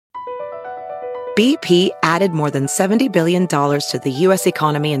BP added more than $70 billion to the U.S.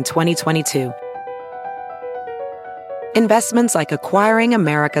 economy in 2022. Investments like acquiring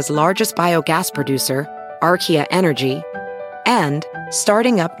America's largest biogas producer, Archaea Energy, and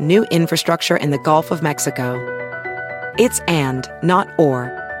starting up new infrastructure in the Gulf of Mexico. It's and, not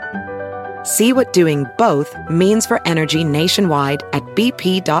or. See what doing both means for energy nationwide at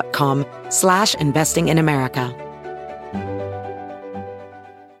bp.com/investing in America.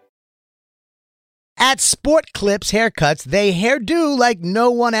 At Sport Clips Haircuts, they hairdo like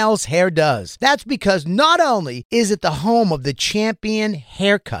no one else hair does. That's because not only is it the home of the champion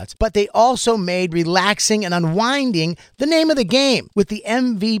haircuts, but they also made relaxing and unwinding the name of the game. With the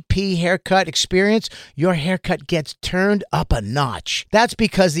MVP haircut experience, your haircut gets turned up a notch. That's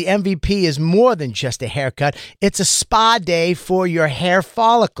because the MVP is more than just a haircut. It's a spa day for your hair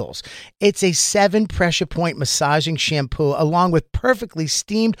follicles. It's a 7 pressure point massaging shampoo along with perfectly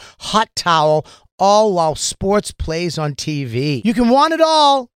steamed hot towel, all while sports plays on TV. You can want it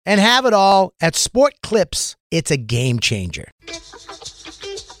all and have it all at Sport Clips. It's a game changer.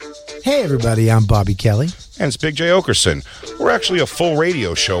 Hey everybody, I'm Bobby Kelly. And it's Big J. Okerson. We're actually a full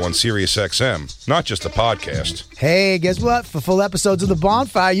radio show on Sirius XM, not just a podcast. Hey, guess what? For full episodes of The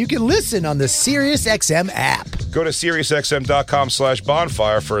Bonfire, you can listen on the Sirius XM app. Go to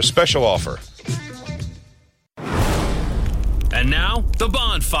SiriusXM.com/bonfire for a special offer. And now, The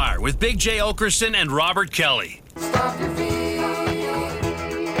Bonfire with Big J. Okerson and Robert Kelly. Stop your feet,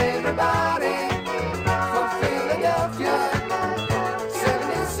 everybody, for Philadelphia,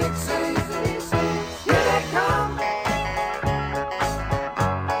 76ers, here they come.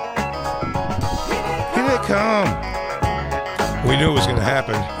 Here they come. We knew it was going to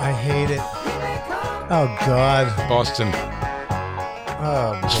happen. I hate it. Oh, God. Boston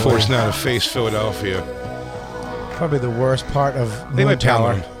Oh, is boy. forced now to face Philadelphia. Probably the worst part of They Moon might pound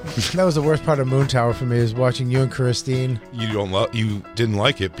Tower. them. That was the worst part of Moon Tower for me, is watching you and Christine. You didn't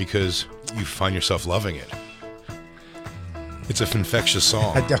like it because you find yourself loving it. It's an infectious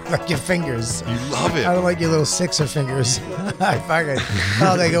song. I don't like your fingers. You love it. I don't like your little sixer fingers. I fucking,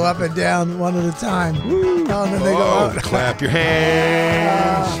 they go up and down one at a time. Oh, and then they go up. Clap your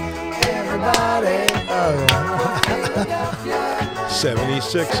hands. Everybody. Oh, yeah.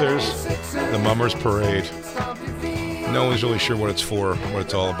 76ers. The Mummers Parade. No one's really sure what it's for, what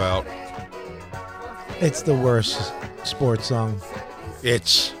it's all about. It's the worst sports song.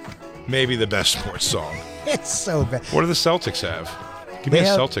 It's maybe the best sports song. It's so bad. What do the Celtics have? Give me a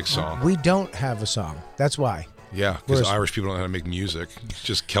Celtics song. We don't have a song. That's why. Yeah, because Where's- Irish people don't know how to make music. It's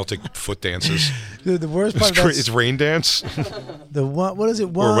just Celtic foot dances. Dude, the worst part of It's rain dance, the one. What is it?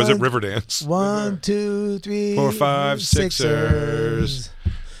 or was it river dance? 1, 2, 3, 4, 5, Sixers.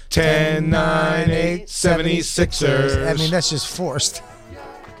 10, 9, 8, 76ers. I mean, that's just forced.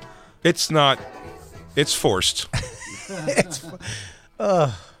 It's not. It's forced,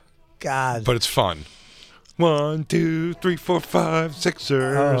 God. but it's fun. 1, 2, 3, 4, 5,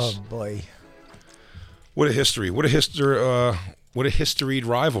 Sixers. Oh boy. What a history! What a historied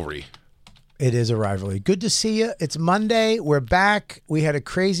rivalry. It is a rivalry. Good to see you. It's Monday. We're back. We had a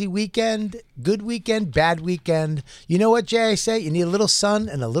crazy weekend. Good weekend, bad weekend. You know what, Jay? I say you need a little sun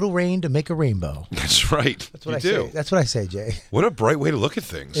and a little rain to make a rainbow. That's right. That's what you I do. say. That's what I say, Jay. What a bright way to look at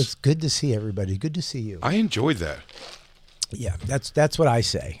things. It's good to see everybody. Good to see you. I enjoyed that. Yeah, that's what I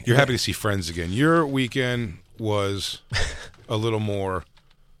say. You're happy to see friends again. Your weekend was a little more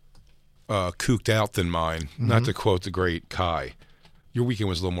cooked out than mine. Not to quote the great Kai. Your weekend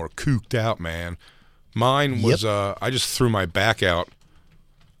was a little more cooked out, man. Mine was I just threw my back out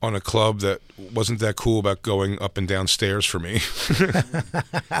on a club that wasn't that cool about going up and down stairs for me.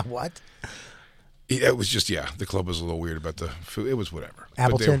 What? It was just, the club was a little weird about the food. It was whatever.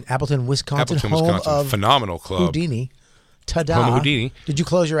 Appleton, Wisconsin, Appleton, home Wisconsin. of Phenomenal club. Houdini. Ta-da. Home of Houdini. Did you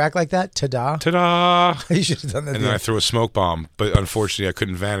close your act like that? Ta-da. Ta-da! You should have done that. And then I threw a smoke bomb, but unfortunately I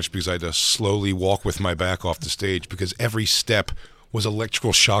couldn't vanish because I had to slowly walk with my back off the stage because every step was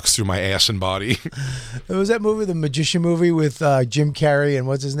electrical shocks through my ass and body. It was that movie, the Magician movie with Jim Carrey and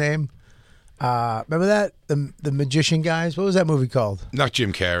what's his name? Remember that? The Magician guys? What was that movie called? Not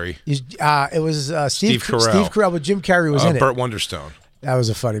Jim Carrey. It was Steve Carell. Steve Carell, but Jim Carrey was in it. Burt Wonderstone. That was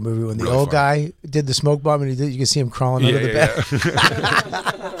a funny movie when the Really old funny. guy did the smoke bomb and you could see him crawling under the bed.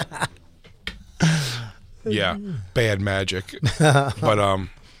 Yeah, bad magic. But I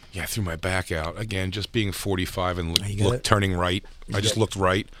threw my back out again. Just being 45 and turning right. I just looked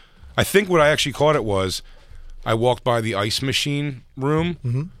right. I think what I actually caught it was, I walked by the ice machine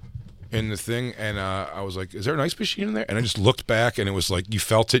room in the thing, and I was like, "Is there an ice machine in there?" And I just looked back, and it was like you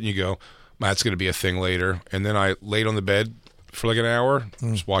felt it, and you go, "That's going to be a thing later." And then I laid on the bed for like an hour,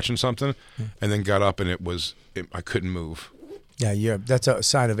 just watching something, and then got up and I couldn't move. Yeah, that's a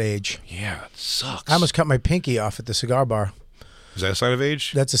sign of age. Yeah, it sucks. I almost cut my pinky off at the cigar bar. Is that a sign of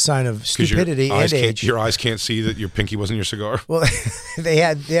age? That's a sign of 'Cause stupidity your eyes and can't- age. Your eyes can't see that your pinky wasn't your cigar? Well, they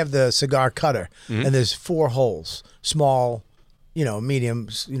have the cigar cutter, and there's 4 holes, small, medium,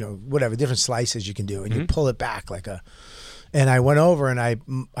 whatever, different slices you can do, and you pull it back like a. And I went over and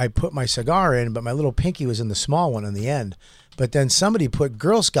I put my cigar in, but my little pinky was in the small one on the end. But then somebody put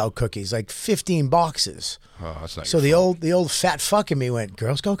Girl Scout cookies, like 15 boxes. Oh, that's not So your the old fat fuck in me went,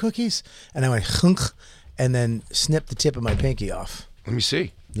 Girl Scout cookies? And I went, hunk, and then snipped the tip of my pinky off. Let me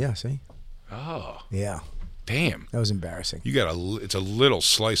see. Yeah, see? Oh, Yeah, damn. that was embarrassing. You got it's a little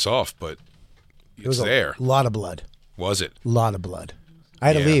slice off, but It was there. a lot of blood. Was it? A lot of blood. I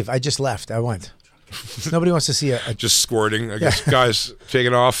had to Yeah. leave. I just left. I went. Nobody wants to see a Just squirting. I guess guys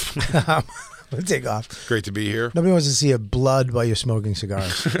taking off. take off. Great to be here. Nobody wants to see a blood while you're smoking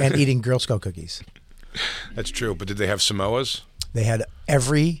cigars and eating Girl Scout cookies. That's true. But did they have Samoas? They had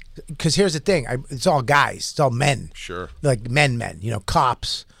because here's the thing. It's all guys. It's all men. Sure. Like men,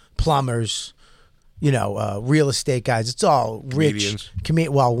 cops, plumbers, real estate guys. It's all rich.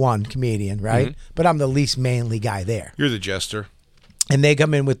 One comedian, right? But I'm the least manly guy there. You're the jester. And they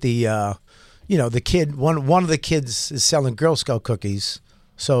come in with the, the kid. One of the kids is selling Girl Scout cookies.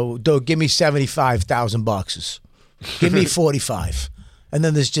 So, give me $75,000. Give me 45, and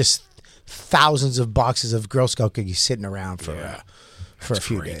then there's just thousands of boxes of Girl Scout cookies sitting around for a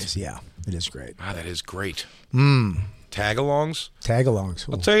few great. days. Yeah, it is great. Wow, that is great. Tag-alongs?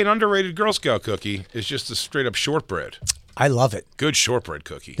 Tag-alongs. I'll tell you, an underrated Girl Scout cookie is just a straight-up shortbread. I love it. Good shortbread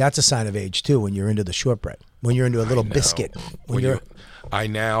cookie. That's a sign of age too. When you're into the shortbread, when you're into a little biscuit, I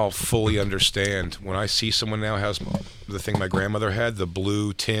now fully understand. When I see someone now has the thing my grandmother had, the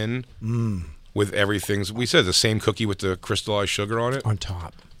blue tin with everything. We said the same cookie with the crystallized sugar on it. on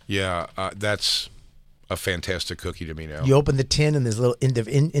top. Yeah, that's a fantastic cookie to me now. You open the tin and there's little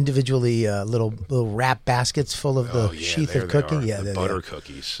individually little wrap baskets full of the sheath there of they cookie. are, Yeah, the they're butter there.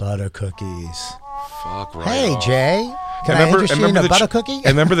 cookies. Butter cookies. Fuck right. Hey off. Jay, can I interest you in a butter cookie? And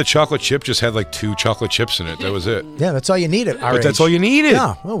remember the chocolate chip just had like 2 chocolate chips in it. That was it. Yeah, that's all you need at our But that's age. all you needed.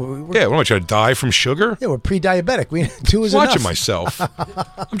 Yeah, well, we're, Yeah, what am I trying to die from sugar? yeah, we're pre-diabetic. We 2 is Watching enough. myself.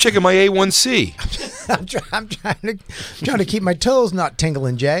 I'm checking my A1C. I'm trying to keep my toes not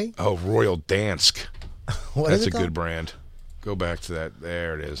tingling, Jay. Oh, Royal Dansk. What That's is a it called? good brand. Go back to that.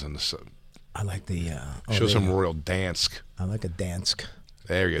 There it is. On the I like the. show some there. Royal Dansk. I like a Dansk.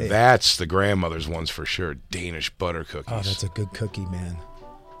 There you go. That's the grandmother's ones for sure. Danish butter cookies. Oh, that's a good cookie, man.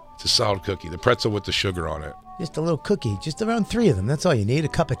 It's a solid cookie. The pretzel with the sugar on it. Just a little cookie, just around 3 of them. That's all you need. A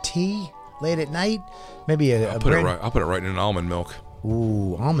cup of tea late at night, maybe a I'll put it right in an almond milk.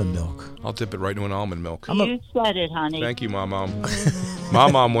 Ooh, almond milk. I'll dip it right into an almond milk. You said it, honey. Thank you, Mom. My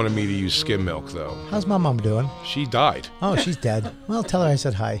mom wanted me to use skim milk, though. How's my mom doing? She died. Oh, she's dead. Well, tell her I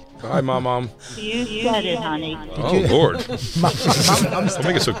said hi. Hi, Mom. You said it, honey. Oh, Lord. Don't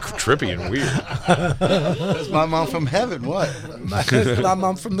make it so trippy and weird. That's my mom from heaven. What? My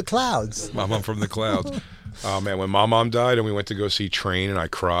mom from the clouds. My mom from the clouds. Oh, man, when my mom died and we went to go see Train and I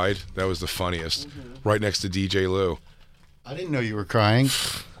cried, that was the funniest. Right next to DJ Lou. I didn't know you were crying.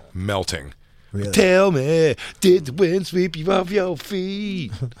 Melting. Really? Tell me, did the wind sweep you off your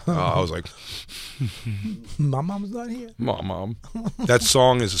feet? I was like, My mom's not here. Mom. That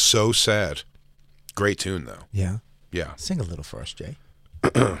song is so sad. Great tune, though. Yeah. Yeah. Sing a little for us, Jay.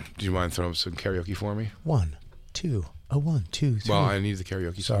 Do you mind throwing some karaoke for me? 1, 2, a 1, 2, 3. Well, I need the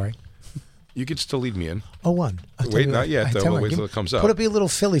karaoke song. Sorry. You can still lead me in. A 1. Wait, not yet, though. Tell We'll me, wait give till me- it comes up. Put up your little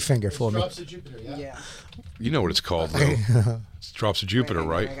Philly finger for me. You know what it's called, though. It's Drops of Jupiter,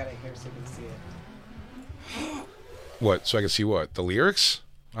 right? I gotta hear so I can see it. What? So I can see what? The lyrics?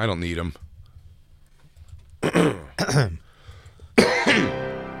 I don't need them.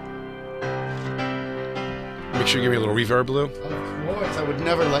 Make sure you give me a little reverb, Lou. Of course, I would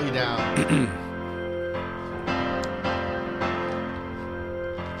never let you down.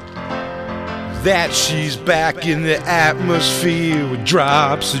 That she's back in the atmosphere with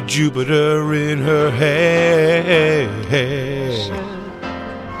drops of Jupiter in her hair.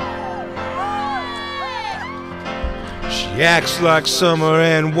 She acts like summer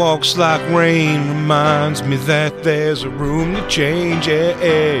and walks like rain. Reminds me that there's a room to change.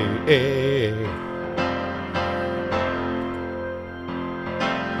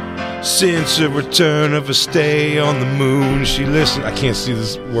 Since the return of a stay on the moon, she listened. I can't see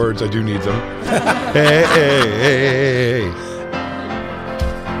these words. I do need them. Hey.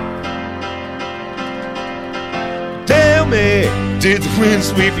 Tell me, did the wind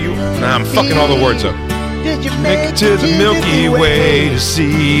sweep you? Nah, I'm fucking all the words up. Did you Make it to the Milky Way to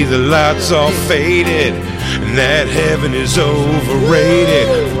see the lights all faded, and that heaven is overrated.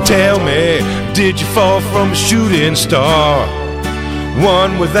 Tell me, did you fall from a shooting star?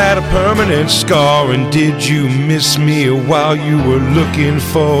 One without a permanent scar, and did you miss me while you were looking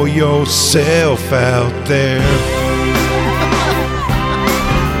for yourself out there?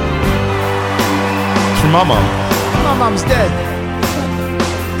 It's from my mom. My mom's dead.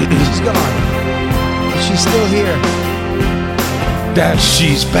 She's gone. She's still here. That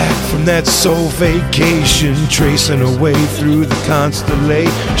she's back from that soul vacation, tracing her way through the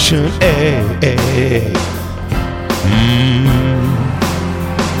constellation.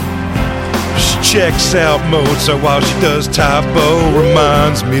 She checks out Mozart while she does typo.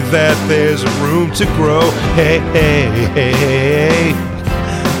 Reminds me that there's room to grow.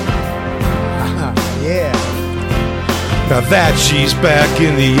 Yeah. Now that she's back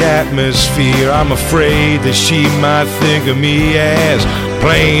in the atmosphere, I'm afraid that she might think of me as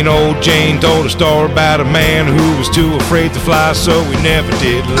plain old Jane told a story about a man who was too afraid to fly, so we never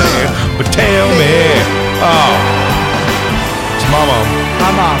did land. But tell me, it's my mom.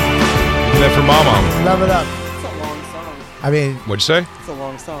 My mom. And then for my mom. Love it up. It's a long song. I mean, What'd you say? It's a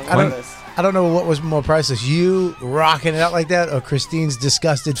long song. I don't- Look at this. I don't know what was more priceless, you rocking it out like that or Christine's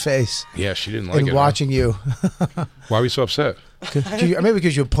disgusted face Yeah, she didn't like and it. watching you. Why are we so upset? Maybe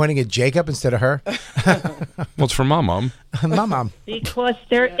because you were pointing at Jacob instead of her. Well, it's for my mom. My mom. Because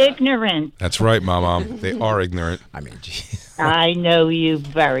they're ignorant. That's right, my mom. They are ignorant. I mean, geez. I know you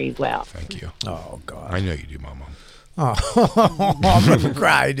very well. Thank you. Oh, God. I know you do, my mom. Oh, I'm going to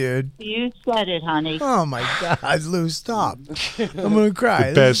cry, dude. You said it, honey. Oh, my God. Lou, stop. I'm going to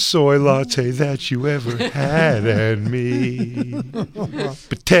cry. Best soy latte that you ever had and me.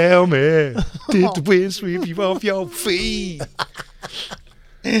 But tell me, did the wind sweep you off your feet?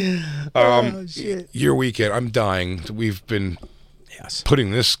 Oh, shit. Your weekend, I'm dying. We've been Yes.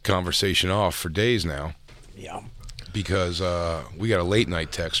 putting this conversation off for days now Yeah. because we got a late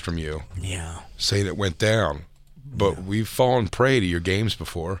night text from you Yeah. saying it went down. But we've fallen prey to your games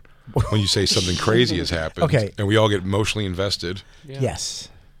before when you say something crazy has happened. Okay. And we all get emotionally invested. Yes.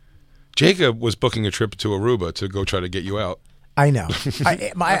 Jacob was booking a trip to Aruba to go try to get you out. I know.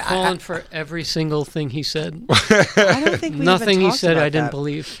 I've fallen for every single thing he said. I don't think we Nothing even he talked said about I didn't that.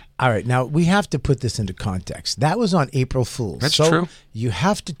 believe. All right, now we have to put this into context. That was on April Fool's. That's so true. You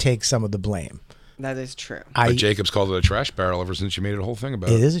have to take some of the blame. That is true. But Jacob's called it a trash barrel ever since you made it a whole thing about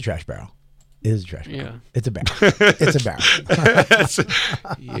It it. is a trash barrel. It is a trash barrel. Yeah. It's a barrel. It's a barrel.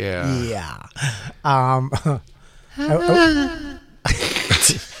 Yeah. Yeah.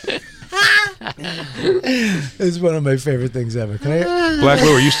 It's one of my favorite things ever. Can I? Black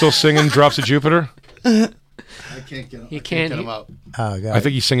Lou, are you still singing Drops of Jupiter? I can't get him. You I can't- get him up. Oh God! I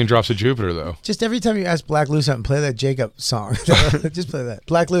think he's singing Drops of Jupiter, though. Just every time you ask Black Lou something, play that Jacob song. Just play that.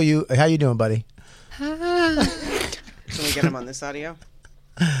 Black Lou, how you doing, buddy? Can we get him on this audio?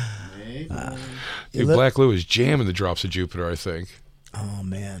 Hey, look- Black Lou is jamming the Drops of Jupiter, I think. Oh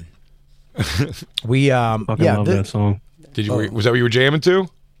man. We Fucking yeah. love thi- that song. Did you? Was that what you were jamming to?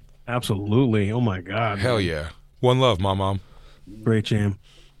 Absolutely. Oh my God. Hell yeah. One love, my mom. Great jam.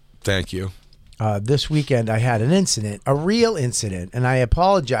 Thank you. This weekend I had an incident, a real incident, and I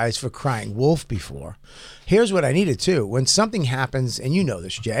apologize for crying wolf before. Here's what I needed too. When something happens, and you know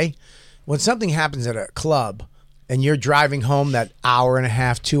this, Jay, when something happens at a club and you're driving home that hour and a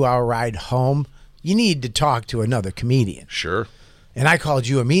half, 2 hour ride home, you need to talk to another comedian. Sure. And I called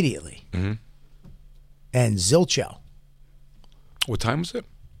you immediately. Mhm. And Zilcho. What time was it?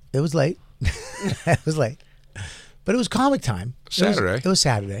 It was late. It was late. But it was comic time. Saturday. It was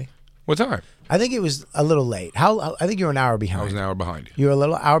Saturday. What time? I think it was a little late. I think you were an hour behind. I was an hour behind you. You were a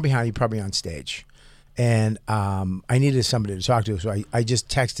little hour behind. You probably on stage, and I needed somebody to talk to, so I just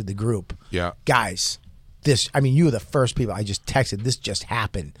texted the group. Yeah. Guys, this. I mean, you were the first people I just texted. This just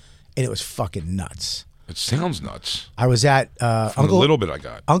happened, and it was fucking nuts. It sounds nuts. I was at From the little bit I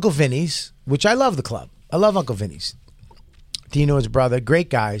got. Uncle Vinny's, which I love the club. I love Uncle Vinny's. Dino and his brother, great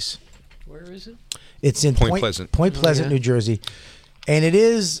guys. Where is it? It's in Point Pleasant. Point Pleasant, yeah. New Jersey. And it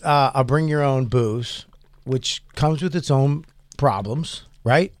is a bring your own booze, which comes with its own problems,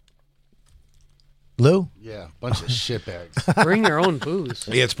 right? Lou? Yeah, bunch of shitbags. Bring your own booze.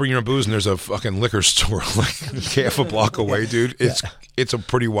 Yeah, it's bring your own booze, and there's a fucking liquor store like half a block away, dude. It's a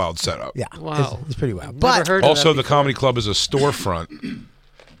pretty wild setup. Yeah. Wow. It's pretty wild. Never But heard Also, of that the comedy club is a storefront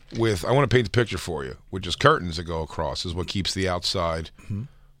with. I want to paint the picture for you, which is curtains that go across, is what keeps the outside.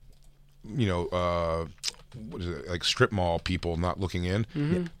 You know, what is it, like strip mall people not looking in,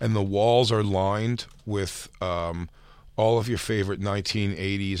 and the walls are lined with all of your favorite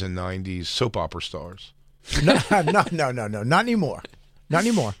 1980s and 90s soap opera stars. No, not anymore. Not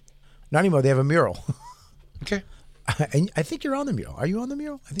anymore. Not anymore. They have a mural. Okay. And I think you're on the mural. Are you on the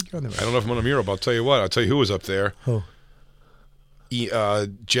mural? I think you're on the mural. I don't know if I'm on a mural, but I'll tell you what. I'll tell you who was up there. Who?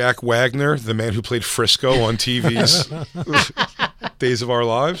 Jack Wagner, the man who played Frisco on TV's Days of Our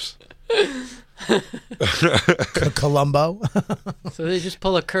Lives. Columbo. So they just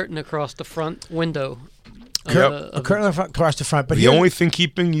pull a curtain across the front window. A curtain across the front. But the only thing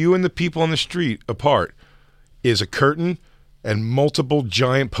keeping you and the people on the street apart is a curtain and multiple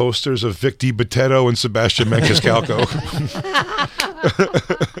giant posters of Vic DiBitetto and Sebastian Maniscalco.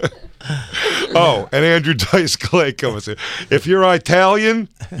 Oh, and Andrew Dice Clay comes in. If you're Italian,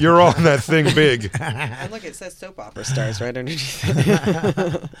 you're on that thing big. And look, it says soap opera stars right underneath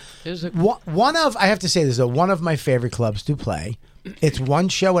it. I have to say this though, one of my favorite clubs to play. It's one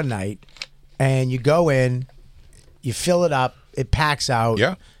show a night, and you go in, you fill it up, it packs out,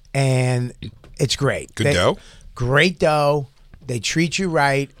 and it's great. Good dough? Great dough. They treat you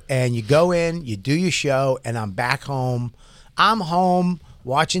right, and you go in, you do your show, and I'm back home. I'm home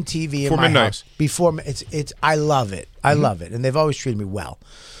watching TV in my house before it's. I love it. I love it, and they've always treated me well.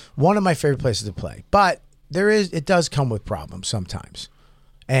 One of my favorite places to play, but it does come with problems sometimes.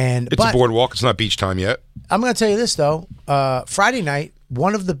 And it's a boardwalk. It's not beach time yet. I'm going to tell you this though. Friday night,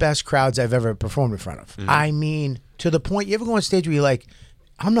 one of the best crowds I've ever performed in front of. I mean, to the point you ever go on stage where you're like,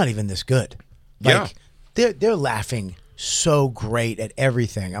 I'm not even this good. Like, they're laughing so great at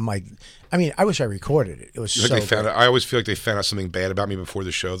everything. I'm like, I mean, I wish I recorded it. It was so great. I always feel like they found out something bad about me before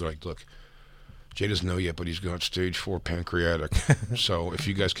the show. They're like, look, Jay doesn't know yet, but he's got stage 4 pancreatic. So if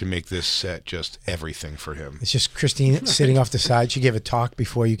you guys can make this set just everything for him. It's just Christine sitting off the side. She gave a talk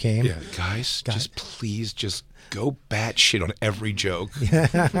before you came. Yeah, guys, just please just go batshit on every joke.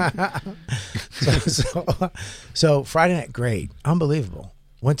 So Friday night, great. Unbelievable.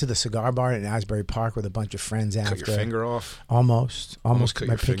 Went to the cigar bar in Asbury Park with a bunch of friends after. Cut your finger off? Almost cut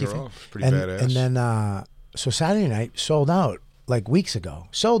my your pinky finger off? Pretty badass. And then, so Saturday night, sold out like weeks ago.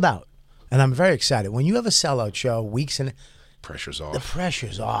 Sold out. And I'm very excited. When you have a sellout show, pressure's off. The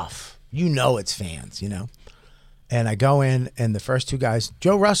pressure's off. You know it's fans, you know. And I go in, and the first two guys,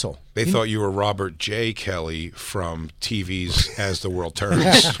 Joe Russell. They thought you were Robert J. Kelly from TV's As the World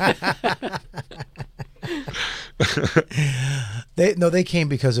Turns. They came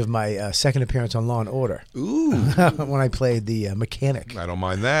because of my second appearance on Law and Order. Ooh. When I played the mechanic. I don't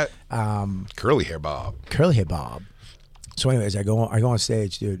mind that. Curly hair Bob. Curly hair Bob. So anyways, I go on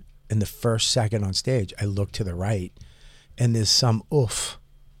stage, dude. In the first second on stage, I look to the right, and there's some oof.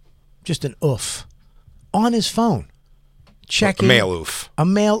 Just an oof. On his phone. Checking. A male oof. A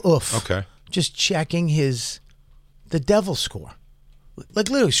male oof. Okay. Just checking the Devil score. Like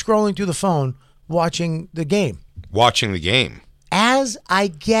literally scrolling through the phone, watching the game. Watching the game. As I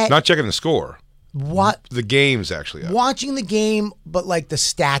get... Not checking the score. What? The game's actually up. Watching the game, but like the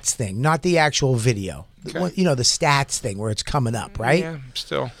stats thing, not the actual video. Okay. You know, the stats thing where it's coming up, right? Yeah,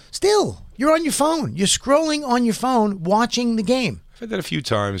 still. You're on your phone. You're scrolling on your phone, watching the game. I've had that a few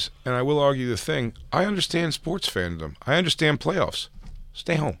times, and I will argue the thing. I understand sports fandom. I understand playoffs.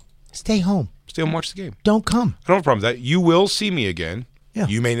 Stay home. Stay home. Stay home and watch the game. Don't come. I don't have a problem with that. You will see me again. Yeah.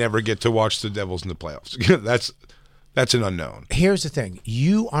 You may never get to watch the Devils in the playoffs. That's an unknown. Here's the thing.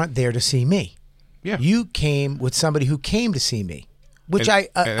 You aren't there to see me. Yeah. You came with somebody who came to see me. Which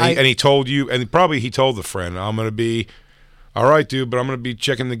and he told you, and probably he told the friend, I'm going to be, all right, dude, but I'm going to be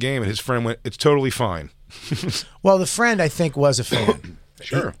checking the game. And his friend went, it's totally fine. Well, the friend, I think, was a fan.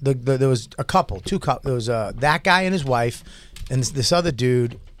 Sure. There was a couple, two couples. There was that guy and his wife, and this other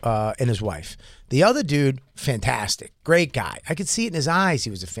dude and his wife. The other dude, fantastic. Great guy. I could see it in his eyes. He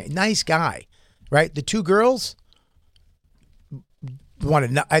was a fan. Nice guy, right? The two girls,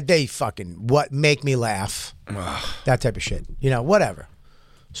 they fucking make me laugh. That type of shit. You know, whatever.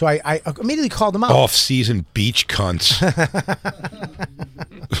 So I immediately called them out. Off-season beach cunts.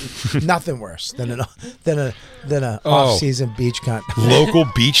 Nothing worse than a off-season beach cunt. Local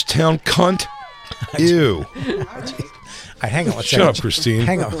beach town cunt? Ew. Hang on one second. Shut up, Christine.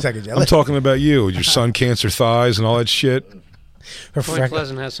 Hang on one second, Joe. I'm talking about you. Your sun cancer thighs and all that shit. Point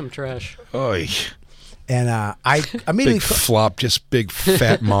Pleasant has some trash. Oy. And I immediately... Big flop, just big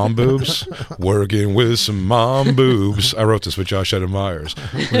fat mom boobs. Working with some mom boobs. I wrote this with Josh Adam Myers.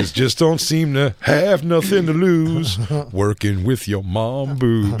 Just don't seem to have nothing to lose. Working with your mom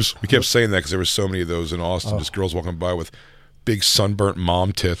boobs. We kept saying that because there were so many of those in Austin. Just girls walking by with big sunburnt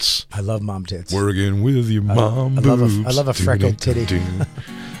mom tits. I love mom tits. Working with your mom boobs. I love a freckled titty.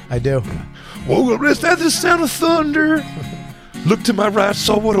 I do. Woke up at the sound of thunder. Looked to my right,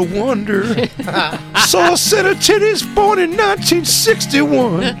 saw what a wonder. Saw a set of titties born in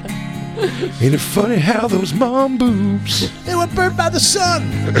 1961. Ain't it funny how those mom boobs They were burnt by the sun.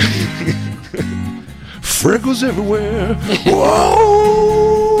 freckles everywhere.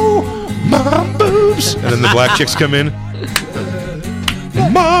 Whoa, mom boobs. And then the black chicks come in.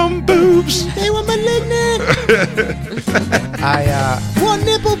 Mom boobs. They were malignant. One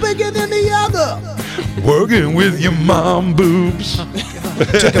nipple bigger than the other. Working with your mom boobs.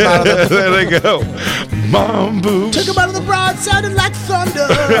 Took him out of the There they go. Mom boobs. Took him out of the broad, sounded like thunder.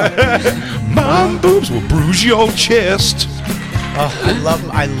 Mom boobs will bruise your chest. Oh,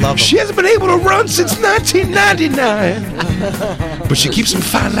 I love him. She hasn't been able to run since 1999. But she keeps them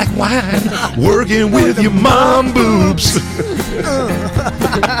fine like wine. Working with your mom boobs.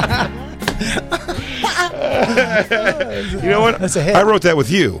 You know what? That's a hit. I wrote that with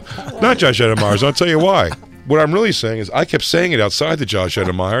you, not Josh Adam Myers. I'll tell you why. What I'm really saying is I kept saying it outside to Josh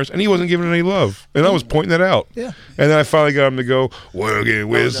Adam Myers, and he wasn't giving it any love. And I was pointing that out. Yeah. And then I finally got him to go, working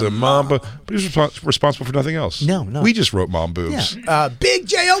with some mom boobs. But he was responsible for nothing else. No. We just wrote mom boobs. Yeah. Big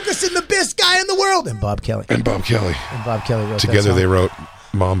J. Okerson, the best guy in the world. And Bob Kelly. And Bob Kelly. Wrote Together that song. they wrote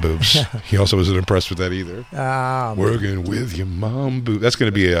Mom Boobs. He also wasn't impressed with that either. Working with your mom boobs. That's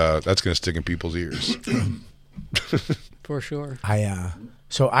going to be that's going to stick in people's ears. For sure.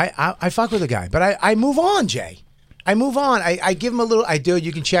 So I fuck with the guy, but I move on, Jay. I move on. I give him a little. I do.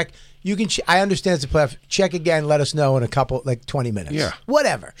 You can check. I understand it's a playoff. Check again. Let us know in a couple, like 20 minutes. Yeah.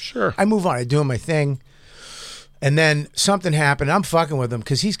 Whatever. Sure. I move on. I do my thing. And then something happened. I'm fucking with him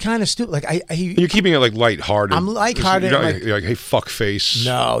because he's kind of stupid. Like You're keeping it like lighthearted. I'm lighthearted. You're not like, you're like, hey, fuck face.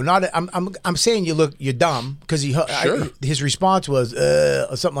 no, not. I'm saying you're dumb because his response was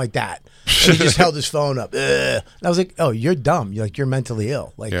or something like that. And he just held his phone up. And I was like, oh, you're dumb. You're mentally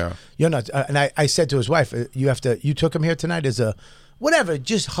ill. Like you're not. And I said to his wife, you took him here tonight as a whatever,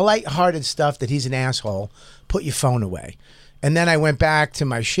 just lighthearted stuff that he's an asshole. Put your phone away. And then I went back to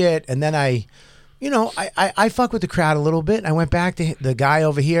my shit, and then I fuck with the crowd a little bit. I went back to the guy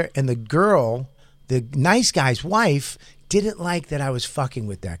over here, and the girl, the nice guy's wife, didn't like that I was fucking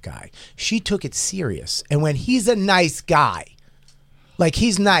with that guy. She took it serious. And when he's a nice guy, like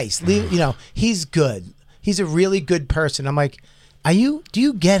he's nice, he's good. He's a really good person. I'm like, do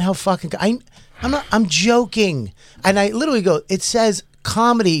you get how fucking, I'm joking. And I literally go, it says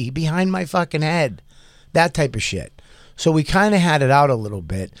comedy behind my fucking head. That type of shit. So we kind of had it out a little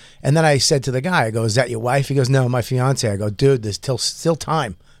bit. And then I said to the guy, I go, is that your wife? He goes, no, my fiance. I go, dude, there's still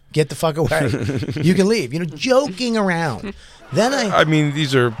time. Get the fuck away. You can leave. Joking around. Then I mean,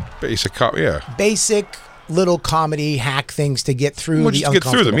 these are basic, basic little comedy hack things to get through Well, the just get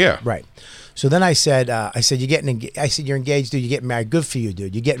through them, uncomfortable. yeah. Right. So then I said, you're engaged, dude. You're getting married. Good for you,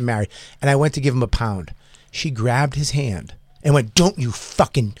 dude. You're getting married. And I went to give him £1. She grabbed his hand and went, don't you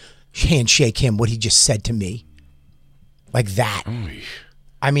fucking handshake him what he just said to me. Like that. Oy.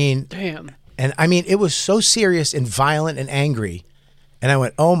 I mean, damn. And I mean, it was so serious and violent and angry. And I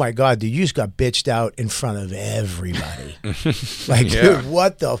went, oh my God, dude, you just got bitched out in front of everybody. Dude,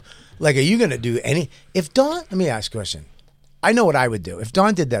 what the, are you going to do if Dawn, let me ask a question. I know what I would do. If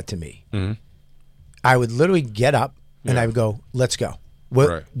Dawn did that to me, I would literally get up and I would go, let's go.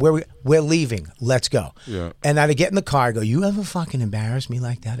 We're leaving. Let's go. Yeah. And I'd get in the car and go, you ever fucking embarrass me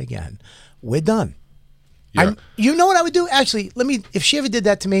like that again? We're done. Yeah. You know what I would do? Actually, if she ever did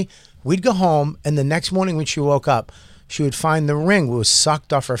that to me, we'd go home, and the next morning when she woke up, she would find the ring was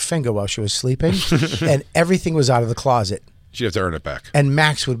sucked off her finger while she was sleeping, and everything was out of the closet. She'd have to earn it back. And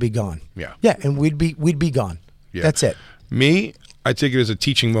Max would be gone. Yeah. Yeah, and we'd be gone. Yeah. That's it. Me, I take it as a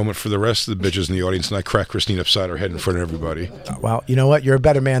teaching moment for the rest of the bitches in the audience, and I crack Christine upside her head in front of everybody. Well, you know what? You're a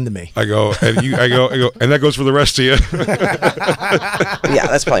better man than me. I go, and and that goes for the rest of you. Yeah,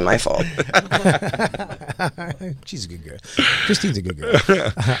 that's probably my fault. She's a good girl. Christine's a good girl.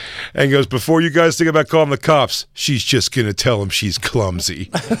 And goes, before you guys think about calling the cops, she's just going to tell them she's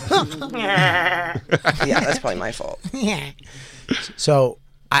clumsy. Yeah, that's probably my fault. So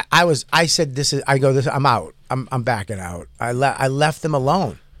I said, I'm out. I'm backing out. I left them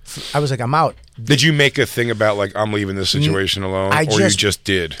alone. I was like, I'm out. Did you make a thing about I'm leaving this situation alone, you just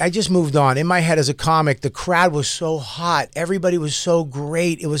did? I just moved on. In my head as a comic, the crowd was so hot. Everybody was so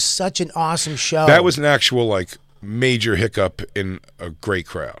great. It was such an awesome show. That was an actual major hiccup in a great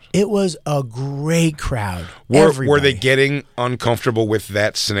crowd. It was a great crowd. Were they getting uncomfortable with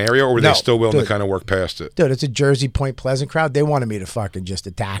that scenario, or were they still willing to kind of work past it? Dude, it's a Jersey Point Pleasant crowd. They wanted me to fucking just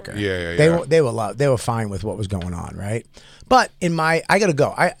attack her. Yeah. They were fine with what was going on, right? But I gotta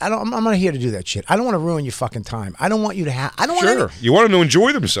go. I'm not here to do that shit. I don't want to ruin your fucking time. I don't want you to have. I don't want. Sure, you want them to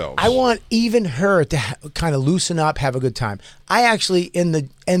enjoy themselves. I want even her to kind of loosen up, have a good time. I actually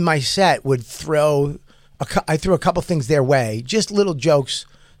in my set would throw. I threw a couple things their way, just little jokes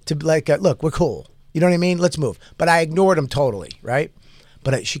to like, look, we're cool. You know what I mean? Let's move. But I ignored him totally, right?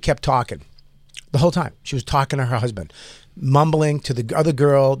 But she kept talking the whole time. She was talking to her husband, mumbling to the other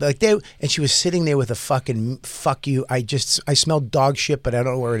girl, and she was sitting there with a fucking fuck you. I smelled dog shit, but I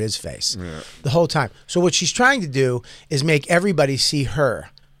don't know where it is face the whole time. So what she's trying to do is make everybody see her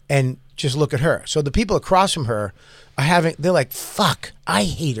and just look at her. So the people across from her they're like, fuck, I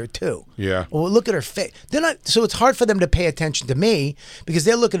hate her too. Yeah. Well, look at her face. They're not. So it's hard for them to pay attention to me because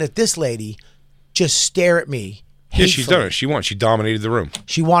they're looking at this lady just stare at me. Yeah, she's done it. She dominated the room.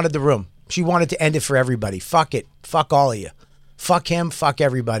 She wanted the room. She wanted to end it for everybody. Fuck it. Fuck all of you. Fuck him. Fuck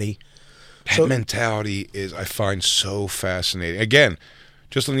everybody. That mentality is, I find, so fascinating. Again,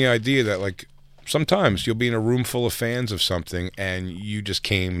 just on the idea that, like, sometimes you'll be in a room full of fans of something and you just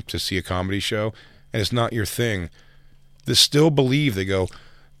came to see a comedy show and it's not your thing. They still believe, they go,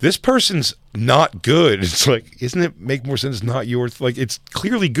 this person's not good. It's like, isn't it make more sense? It's not yours. Like, it's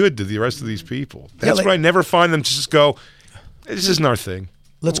clearly good to the rest of these people. That's what I never find them to just go, this isn't our thing.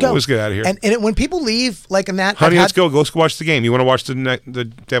 Let's go. Let's get out of here. And when people leave, like in that, honey, let's go. Let's watch the game. You want to watch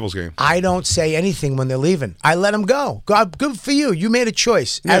the Devils game? I don't say anything when they're leaving. I let them go. God, good for you. You made a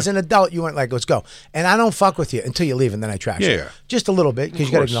choice. Yeah. As an adult, you went like, let's go. And I don't fuck with you until you leave, and then I trash you. Yeah. Just a little bit, because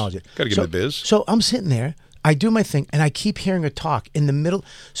you got to acknowledge it. Got to give them the biz. So I'm sitting there. I do my thing, and I keep hearing her talk in the middle.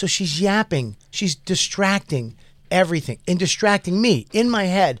 So she's yapping. She's distracting everything and distracting me in my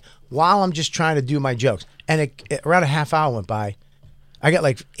head while I'm just trying to do my jokes. And around a half hour went by. I got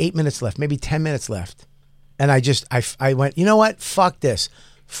like 8 minutes left, maybe 10 minutes left. And I went, you know what? Fuck this.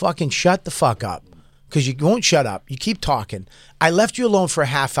 Fucking shut the fuck up. Because you won't shut up. You keep talking. I left you alone for a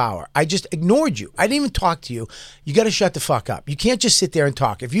half hour. I just ignored you. I didn't even talk to you. You got to shut the fuck up. You can't just sit there and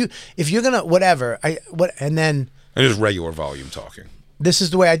talk. If you're gonna whatever, and just regular volume talking. This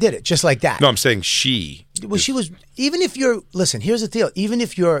is the way I did it, just like that. No, I'm saying she. Well, she was. Even if you're, listen. Here's the deal. Even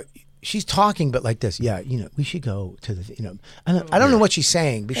if you're. She's talking, but like this. Yeah, we should go to the. I don't know what she's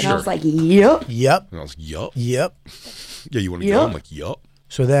saying. And I was like, yep. Yep. And I was yup. Yep. Yeah, you want to go? I'm like, yup.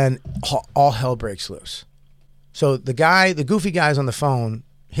 So then all hell breaks loose. So the goofy guy's on the phone.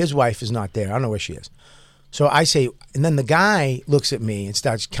 His wife is not there. I don't know where she is. So I say, and then the guy looks at me and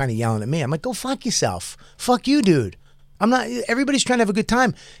starts kind of yelling at me. I'm like, go fuck yourself. Fuck you, dude. I'm not, everybody's trying to have a good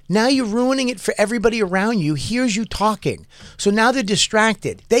time. Now you're ruining it for everybody around you. Here's you talking. So now they're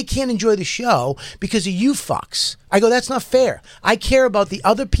distracted. They can't enjoy the show because of you fucks. I go, that's not fair. I care about the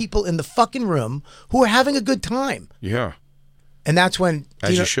other people in the fucking room who are having a good time. Yeah. And that's when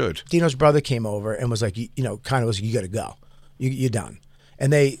you should. Dino's brother came over and was like, kind of was, you got to go. You're done.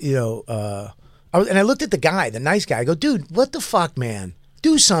 And they, I looked at the guy, the nice guy. I go, dude, what the fuck, man?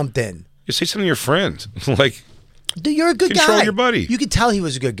 Do something. You say something to your friend. Like, dude, you're a good guy. Control your buddy. You could tell he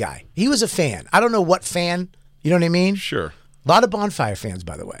was a good guy. He was a fan. I don't know what fan. You know what I mean? Sure. A lot of Bonfire fans,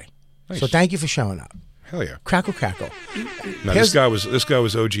 by the way. Nice. So thank you for showing up. Hell yeah. Crackle, crackle. Now this guy was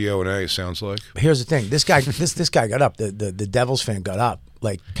OGO&A. It sounds like. Here's the thing. This guy, this guy got up. The Devils fan got up,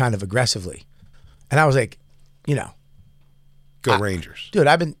 like kind of aggressively, and I was like, go Rangers, dude.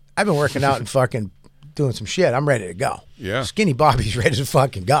 I've been working out and fucking doing some shit. I'm ready to go. Yeah. Skinny Bobby's ready to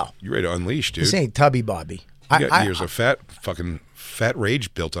fucking go. You ready to unleash, dude? This ain't Tubby Bobby. You got years of fat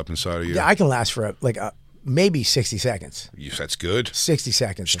rage built up inside of you. Yeah, I can last for maybe 60 seconds. That's good. 60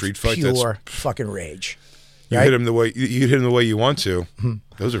 seconds. Street fight. Pure fucking rage. You right? hit him the way you want to.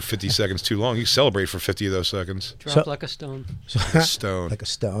 Those are 50 seconds too long. You celebrate for 50 of those seconds. Drop like a stone. Like a stone. Like a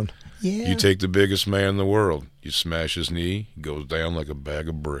stone. Yeah. You take the biggest man in the world. You smash his knee. He goes down like a bag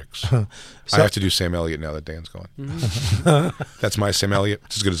of bricks. I have to do Sam Elliott now that Dan's gone. That's my Sam Elliott.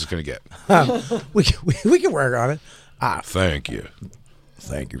 It's as good as it's going to get. We can work on it. Thank you.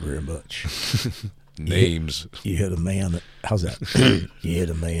 Thank you very much. Names. You hit a man. How's that? You hit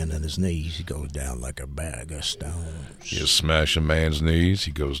a man in his knees. He goes down like a bag of stones. You smash a man's knees.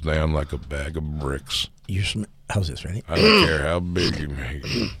 He goes down like a bag of bricks. How's this? Ready? I don't care how big you make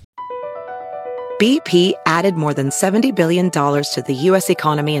it. BP added more than $70 billion to the U.S.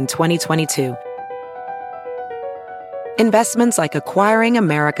 economy in 2022. Investments like acquiring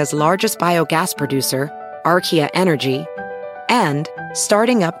America's largest biogas producer, Archaea Energy, and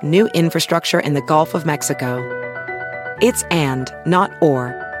starting up new infrastructure in the Gulf of Mexico. It's and, not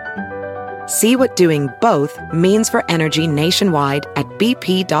or. See what doing both means for energy nationwide at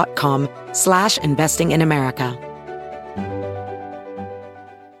bp.com/investing in America.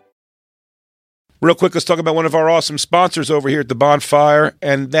 Real quick, let's talk about one of our awesome sponsors over here at the Bonfire,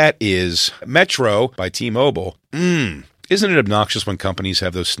 and that is Metro by T-Mobile. Isn't it obnoxious when companies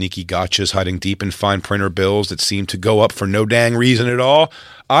have those sneaky gotchas hiding deep in fine printer bills that seem to go up for no dang reason at all?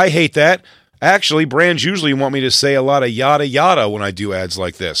 I hate that. Actually, brands usually want me to say a lot of yada yada when I do ads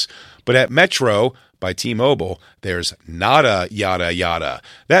like this. But at Metro by T-Mobile, there's nada yada yada.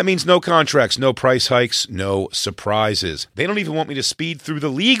 That means no contracts, no price hikes, no surprises. They don't even want me to speed through the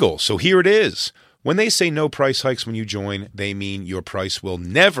legal, so here it is. When they say no price hikes when you join, they mean your price will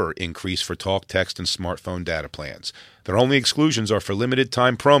never increase for talk, text, and smartphone data plans. Their only exclusions are for limited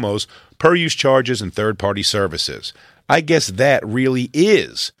time promos, per-use charges, and third-party services. I guess that really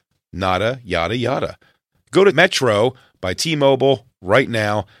is nada yada yada. Go to Metro by T-Mobile right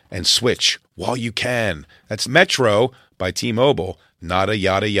now and switch while you can. That's Metro by T-Mobile, nada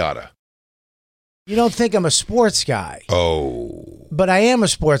yada yada. You don't think I'm a sports guy. Oh. But I am a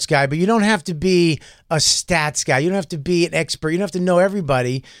sports guy, but you don't have to be a stats guy. You don't have to be an expert. You don't have to know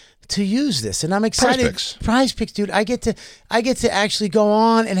everybody to use this. And I'm excited. Prize Picks, dude. I get to actually go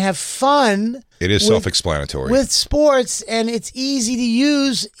on and have fun. It is self-explanatory. With sports, and it's easy to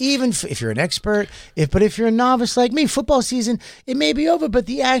use, even if you're an expert. But if you're a novice like me, football season, it may be over, but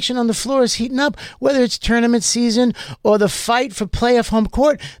the action on the floor is heating up. Whether it's tournament season or the fight for playoff home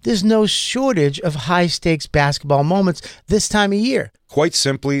court, there's no shortage of high-stakes basketball moments this time of year. Quite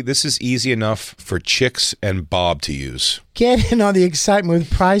simply, this is easy enough for Chicks and Bob to use. Get in on the excitement with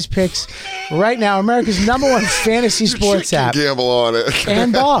Prize Picks right now, America's #1 fantasy sports app. Gamble on it.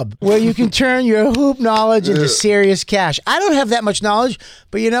 And Bob, where you can turn your hoop knowledge into serious cash. I don't have that much knowledge,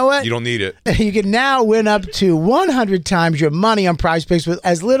 but you know what? You don't need it. You can now win up to 100 times your money on Prize Picks with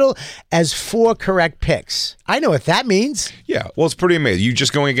as little as 4 correct picks. I know what that means. Yeah, well, it's pretty amazing. You're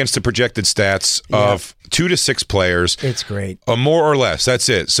just going against the projected stats of 2 to 6 players. It's great. More or less. That's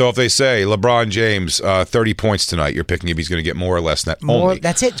it. So if they say LeBron James, 30 points tonight, you're picking if he's going to get more or less than that. More, only.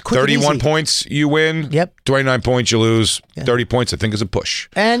 that's it. Quick 31 and easy. points, you win. Yep. 29 points, you lose. 30 points, I think, is a push.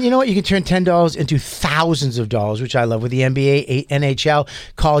 And you know what? You can turn $10 into thousands of dollars, which I love with the NBA, NHL,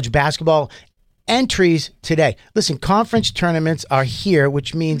 college basketball. Entries today. Listen, conference tournaments are here,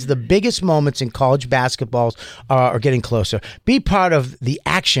 which means the biggest moments in college basketballs are getting closer. Be part of the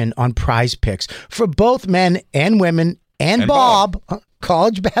action on Prize Picks for both men and women and Bob.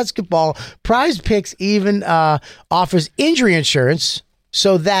 College basketball. Prize Picks even offers injury insurance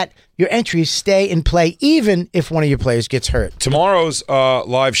so that your entries stay in play even if one of your players gets hurt. Tomorrow's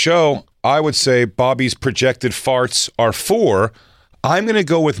live show, I would say Bobby's projected farts are 4. I'm going to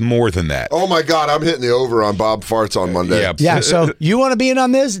go with more than that. Oh, my God. I'm hitting the over on Bob Farts on Monday. Yeah, so you want to be in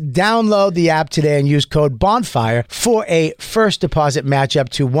on this? Download the app today and use code BONFIRE for a first deposit match up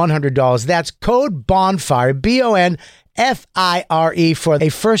to $100. That's code BONFIRE, BONFIRE, for a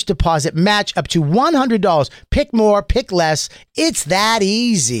first deposit match up to $100. Pick more, pick less. It's that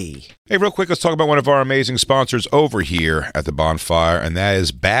easy. Hey, real quick, let's talk about one of our amazing sponsors over here at the Bonfire, and that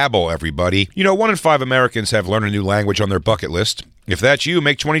is Babbel, everybody. You know, 1 in 5 Americans have learned a new language on their bucket list. If that's you,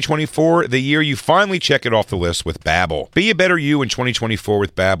 make 2024 the year you finally check it off the list with Babbel. Be a better you in 2024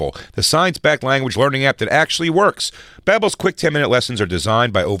 with Babbel, the science-backed language learning app that actually works. Babbel's quick 10-minute lessons are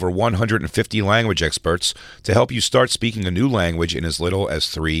designed by over 150 language experts to help you start speaking a new language in as little as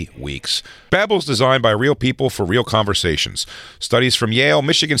 3 weeks. Babbel's designed by real people for real conversations. Studies from Yale,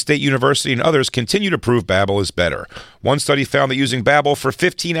 Michigan State University, and others continue to prove Babbel is better. One study found that using Babbel for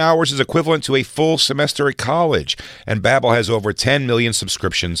 15 hours is equivalent to a full semester at college, and Babbel has over 10 million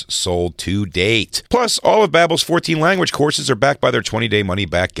subscriptions sold to date. Plus, all of Babbel's 14 language courses are backed by their 20-day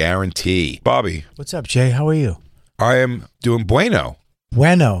money-back guarantee. Bobby. What's up, Jay? How are you? I am doing bueno.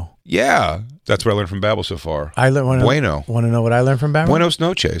 Bueno. Yeah, that's what I learned from Babbel so far. I learned bueno. Want to know what I learned from Babbel? Buenos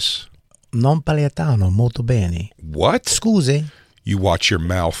noches. Non parliamo molto bene. What? Scusi. You watch your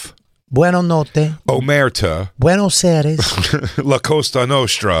mouth. Buenos notte. Omerta. Buenos Aires. La Costa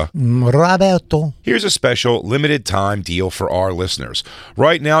Nostra. Roberto. Here's a special limited time deal for our listeners.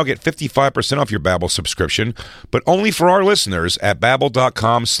 Right now, get 55% off your Babbel subscription, but only for our listeners at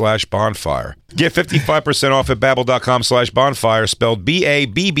babbel.com/bonfire. Get 55% off at babbel.com/bonfire, spelled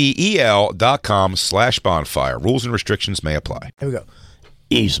BABBEL.com/bonfire. Rules and restrictions may apply. Here we go.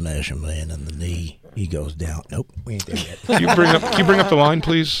 He smashed a man in the knee. He goes down. Nope, we ain't there yet. Can you bring up the line,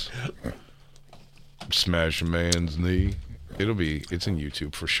 please? Smash a man's knee. It's in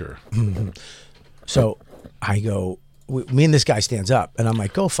YouTube for sure. So I go, me and this guy stands up, and I'm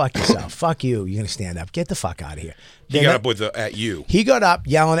like, go fuck yourself. Fuck you. You're going to stand up. Get the fuck out of here. He got up with at you. He got up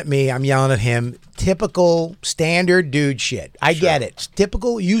yelling at me. I'm yelling at him. Typical standard dude shit. I get it. It's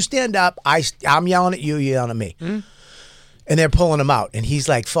typical. You stand up. I'm yelling at you. You're yelling at me. Mm-hmm. And they're pulling him out. And he's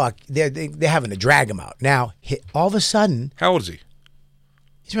like, fuck. They're having to drag him out. Now, all of a sudden. How old is he?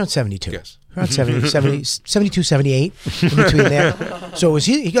 He's around 72. Yes. Around 72, 78, in between there. So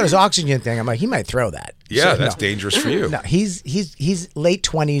he got his oxygen thing. I'm like, he might throw that. Yeah, So, that's no. dangerous for you. No, he's late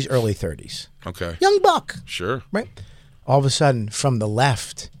 20s, early 30s. Okay. Young buck. Sure. Right. All of a sudden, from the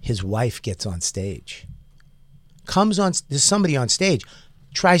left, his wife gets on stage. There's somebody on stage,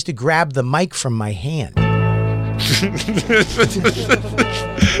 tries to grab the mic from my hand.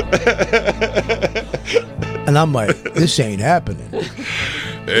 And I'm like, this ain't happening.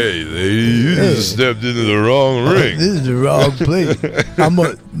 Hey, lady, you just stepped into the wrong ring. This is the wrong place.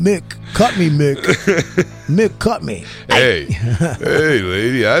 Mick, cut me, Mick. Mick, cut me. Hey, hey,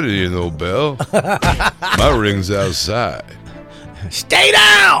 lady, I didn't hear no bell. My ring's outside. Stay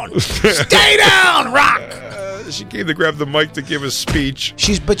down! Stay down, Rock! She came to grab the mic to give a speech.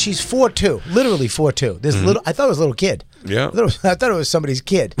 She's 4'2", literally 4'2". This little, I thought it was a little kid. Yeah. I thought it was somebody's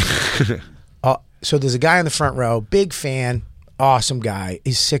kid. So there's a guy in the front row, big fan, awesome guy.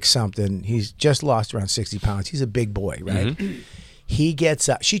 He's 6-something. He's just lost around 60 pounds. He's a big boy, right? He gets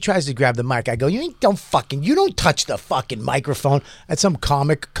up. She tries to grab the mic. I go, you don't touch the fucking microphone. That's some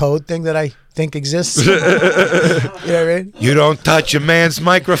comic code thing that I think exists. You know what I mean? You don't touch a man's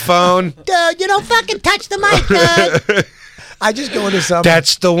microphone. Dude, you don't fucking touch the mic, dude. I just go into some.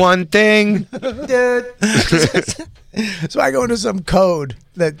 That's the one thing. Dude. So I go into some code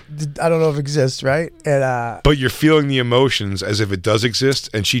that I don't know if exists, right? And But you're feeling the emotions as if it does exist,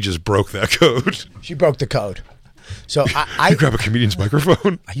 and she just broke that code. She broke the code. So I you grab a comedian's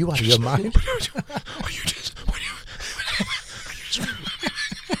microphone. Are you out of your mind?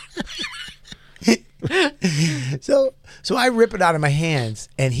 So I rip it out of my hands,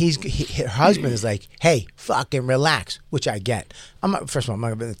 and her husband is like, "Hey, fucking relax," which I get. First of all, I'm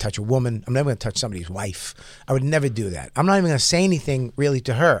not going to touch a woman. I'm never going to touch somebody's wife. I would never do that. I'm not even going to say anything really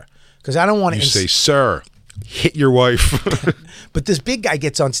to her because I don't want to. You say, "Sir, hit your wife." But this big guy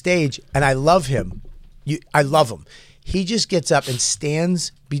gets on stage, and I love him. I love him. He just gets up and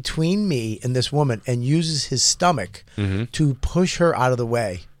stands between me and this woman and uses his stomach to push her out of the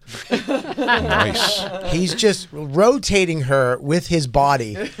way. Nice. He's just rotating her with his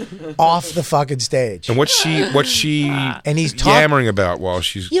body off the fucking stage. And what's she and he's yammering about while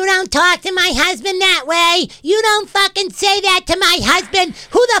she's... You don't talk to my husband that way. You don't fucking say that to my husband.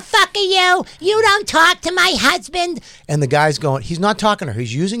 Who the fuck are you? You don't talk to my husband. And the guy's going, he's not talking to her.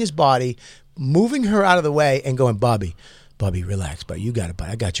 He's using his body, moving her out of the way and going, Bobby, relax, Bobby. You got it,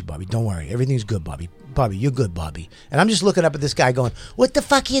 Bobby. I got you, Bobby. Don't worry. Everything's good, Bobby. Bobby, you're good, Bobby. And I'm just looking up at this guy going, what the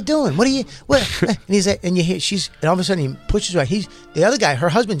fuck are you doing? What? And he's like, and you hear, and all of a sudden he pushes her. The other guy, her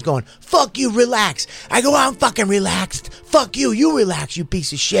husband's going, fuck you, relax. I go, I'm fucking relaxed. Fuck you. You relax, you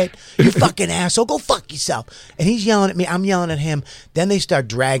piece of shit. You fucking asshole. Go fuck yourself. And he's yelling at me. I'm yelling at him. Then they start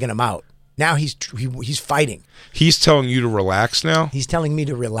dragging him out. Now he's fighting. He's telling you to relax now? He's telling me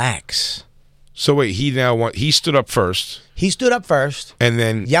to relax. So wait, he stood up first. He stood up first, and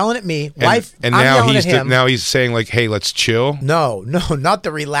then yelling at me. And I'm now yelling at him. now he's saying like, "Hey, let's chill." No, not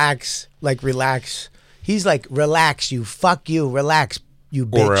the relax. Like relax. He's like, relax, you fuck you, relax, you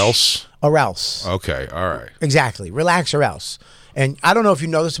bitch. Or else. Okay, all right. Exactly, relax or else. And I don't know if you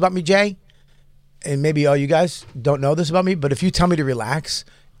know this about me, Jay, and maybe all you guys don't know this about me, but if you tell me to relax,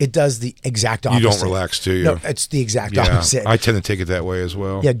 it does the exact opposite. You don't relax, do you? No, it's the exact opposite. I tend to take it that way as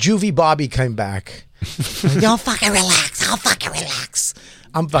well. Yeah, Juvie Bobby came back. Don't fucking relax. I'll fucking relax.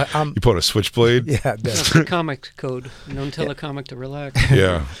 I'm you put a switchblade? Yeah. That's the comic code. Don't tell a comic to relax.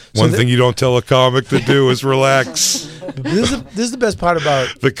 Yeah. One thing you don't tell a comic to do is relax. This is the best part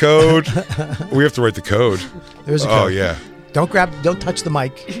about the code. We have to write the code. There's a code. Oh, yeah. Don't touch the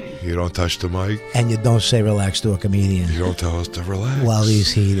mic. You don't touch the mic. And you don't say relax to a comedian. You don't tell us to relax. While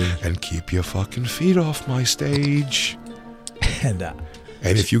he's heated. And keep your fucking feet off my stage.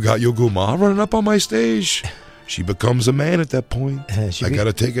 And if you got your guma running up on my stage, she becomes a man at that point. I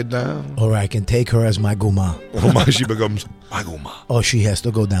gotta take it down. Or I can take her as my guma. She becomes my guma. Or she has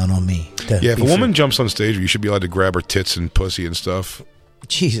to go down on me. Yeah, if a woman jumps on stage, you should be allowed to grab her tits and pussy and stuff.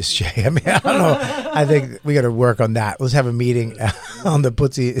 Jesus, Jay. I mean, I don't know. I think we got to work on that. Let's have a meeting on the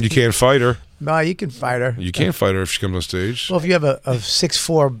pussy. You can't fight her. No, you can fight her. You can't fight her if she comes on stage. Well, if you have a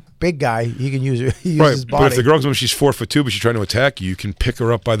 6'4" big guy, you can use his body. But if the girl comes when she's 4'2", but she's trying to attack you, you can pick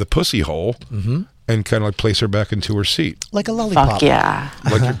her up by the pussy hole and kind of like place her back into her seat. Like a lollipop. Fuck yeah.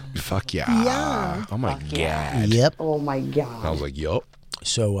 Like fuck yeah. Yeah. Oh my God. Yep. Oh my God. I was like, yup.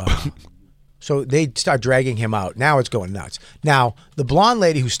 So they start dragging him out. Now it's going nuts. Now, the blonde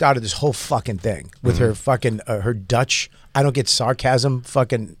lady who started this whole fucking thing with her fucking, her Dutch, I don't get sarcasm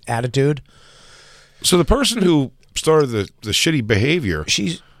fucking attitude. So the person who started the shitty behavior.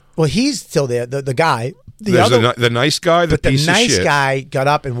 He's still there, the guy. The nice guy, the piece of shit. The nice guy got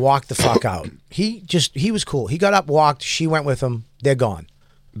up and walked the fuck out. He was cool. He got up, walked, she went with him, they're gone.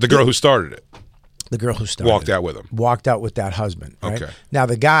 The girl who started it. The girl who started walked out with him. walked out with that husband. Right? Okay. Now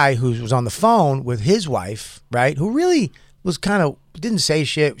the guy who was on the phone with his wife, right, who really was kind of didn't say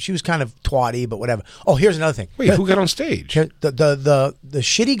shit. She was kind of twatty, but whatever. Oh, here's another thing. Wait, who got on stage? The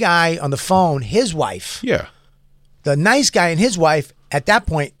shitty guy on the phone, his wife. Yeah. The nice guy and his wife at that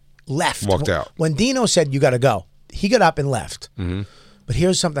point left. Walked out. When Dino said you got to go, he got up and left. Mm-hmm. But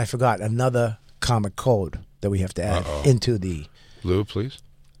here's something I forgot. Another comic code that we have to add into the. Lou, please.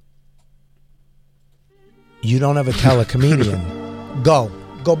 You don't ever tell a comedian, go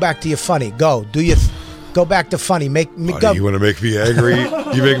back to your funny. Go back to funny. Make me go. You want to make me angry?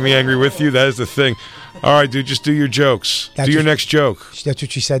 You make me angry with you? That is the thing. All right, dude, just do your jokes. Do your next joke. That's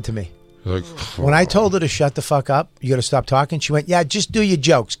what she said to me. Like, when I told her to shut the fuck up, you got to stop talking, she went, yeah, just do your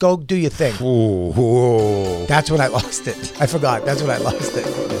jokes. Go do your thing. Ooh. That's when I lost it. I forgot. That's when I lost it.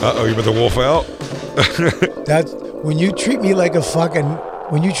 Uh-oh, you about to wolf out? That's when you treat me like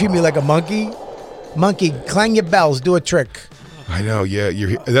a monkey, clang your bells, do a trick. I know, yeah.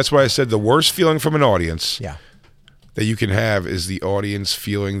 That's why I said the worst feeling from an audience that you can have is the audience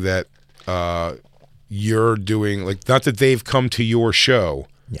feeling that you're doing, like, not that they've come to your show.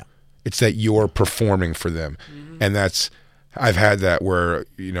 Yeah. It's that you're performing for them. And I've had that where,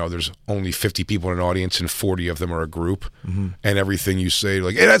 there's only 50 people in an audience and 40 of them are a group. And everything you say,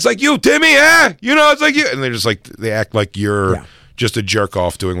 like, hey, that's like you, Timmy, eh? It's like you. And they're just like, they act like you're just a jerk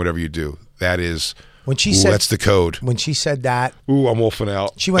off doing whatever you do. That is, when she said, that's the code. When she said that, ooh, I'm wolfing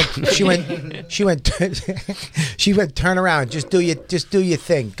out. She went, turn around, just do your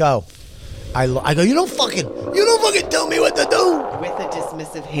thing, go. I go, you don't fucking tell me what to do. With a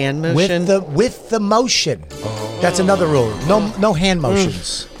dismissive hand motion. With the motion. That's another rule. No hand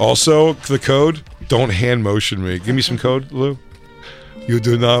motions. Also, the code, don't hand motion me. Give me some code, Lou. You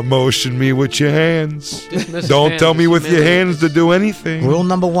do not motion me with your hands. Don't tell me with your hands to do anything. Rule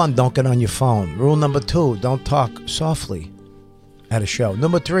number 1, don't get on your phone. Rule number 2, don't talk softly at a show.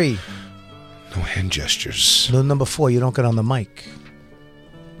 Number 3, no hand gestures. Rule number 4, you don't get on the mic.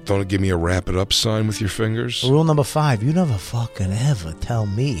 Don't give me a wrap it up sign with your fingers. Rule number 5, you never fucking ever tell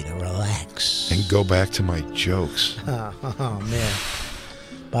me to relax. And go back to my jokes. Oh man.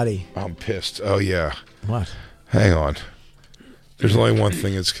 Buddy. I'm pissed. Oh, yeah. What? Hang on. There's only one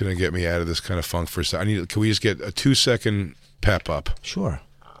thing that's going to get me out of this kind of funk for a second. Can we just get a 2-second pep up? Sure.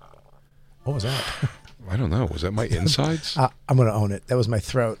 What was that? I don't know. Was that my insides? I'm going to own it. That was my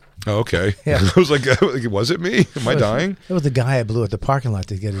throat. Oh, okay. Yeah. I was like, was it me? Am I dying? It was the guy I blew at the parking lot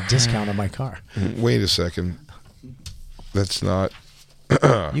to get a discount on my car. Wait a second. That's not...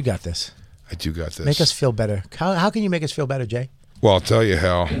 You got this. I do got this. Make us feel better. How can you make us feel better, Jay? Well, I'll tell you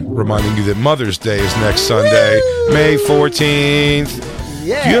how. Reminding you that Mother's Day is next Sunday, May 14th.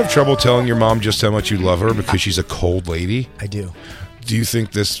 Yeah. Do you have trouble telling your mom just how much you love her because she's a cold lady? I do. Do you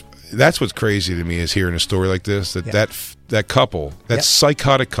think this... That's what's crazy to me is hearing a story like this, that couple, that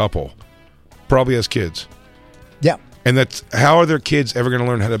psychotic couple, probably has kids. Yeah. And that's how are their kids ever going to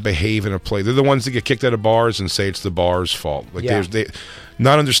learn how to behave in a play? They're the ones that get kicked out of bars and say it's the bar's fault. Like they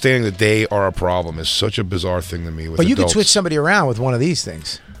not understanding that they are a problem is such a bizarre thing to me. With but you adults. could switch somebody around with one of these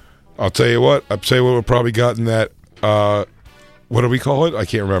things. I'll tell you what. We've probably gotten that. What do we call it? I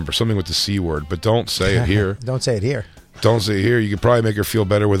can't remember. Something with the C word, but don't say it here. Don't say it here. Don't say it here. You could probably make her feel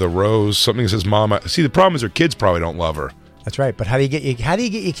better with a rose. Something that says "Mama." See, the problem is her kids probably don't love her. That's right. But how do you get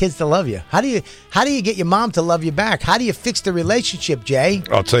your kids to love you? How do you get your mom to love you back? How do you fix the relationship, Jay?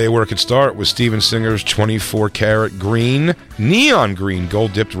 I'll tell you where it could start with Steven Singer's 24-karat green, neon green,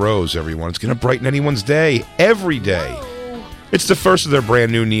 gold-dipped rose, everyone. It's going to brighten anyone's day, every day. It's the first of their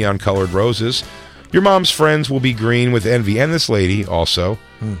brand new neon-colored roses. Your mom's friends will be green with envy, and this lady also.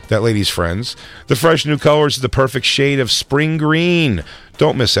 That lady's friends. The fresh new color is the perfect shade of spring green.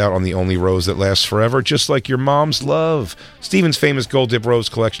 Don't miss out on the only rose that lasts forever, just like your mom's love. Steven's famous Gold Dip Rose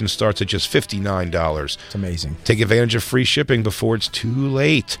collection starts at just $59. It's amazing. Take advantage of free shipping before it's too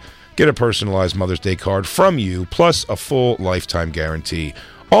late. Get a personalized Mother's Day card from you, plus a full lifetime guarantee.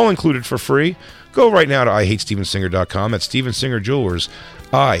 All included for free. Go right now to IHateStevenSinger.com. That's Steven Singer Jewelers.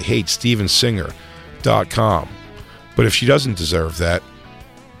 IHateStevenSinger.com. But if she doesn't deserve that,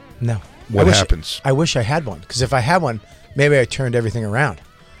 no. What happens? I wish I had one, because if I had one, maybe I turned everything around.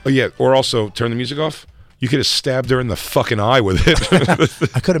 Oh, yeah. Or also, turn the music off. You could have stabbed her in the fucking eye with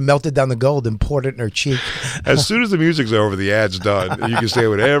it. I could have melted down the gold and poured it in her cheek. As soon as the music's over, the ad's done. You can say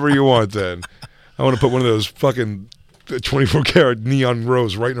whatever you want then. I want to put one of those fucking 24-karat neon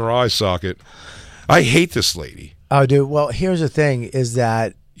rose right in her eye socket. I hate this lady. Oh, dude. Well, here's the thing is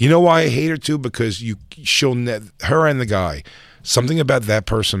that... You know why I hate her, too? Because her and the guy... Something about that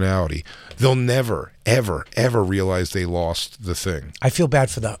personality. They'll never, ever, ever realize they lost the thing. I feel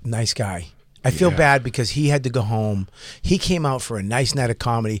bad for the nice guy. I feel bad because he had to go home. He came out for a nice night of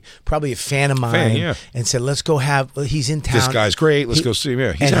comedy, probably a fan of mine, and said, let's go have, he's in town. This guy's great. Let's go see him.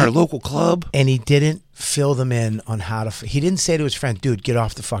 Yeah. He's at our local club. And he didn't fill them in on how to, he didn't say to his friend, dude, get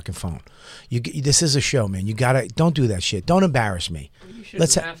off the fucking phone. This is a show, man. You gotta, don't do that shit. Don't embarrass me. You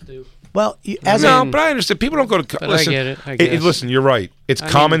shouldn't have to. Well, but I understand. People don't go to. But listen, I get it. I guess. Listen, you're right. It's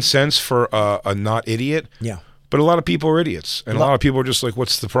common sense for a not idiot. Yeah. But a lot of people are idiots, and a lot of people are just like,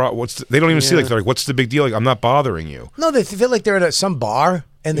 "What's the problem? They don't even see like they're like, what's the big deal? Like, I'm not bothering you." No, they feel like they're at some bar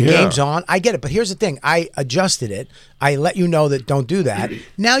and the game's on. I get it, but here's the thing: I adjusted it. I let you know that don't do that.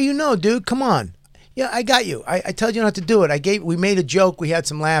 Now you know, dude. Come on. Yeah, I got you. I told you not to do it. We made a joke. We had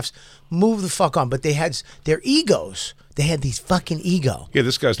some laughs. Move the fuck on. But they had their egos. They had these fucking ego. Yeah,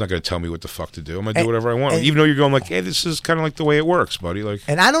 this guy's not going to tell me what the fuck to do. I'm going to do whatever I want. Even though you're going like, hey, this is kind of like the way it works, buddy. Like,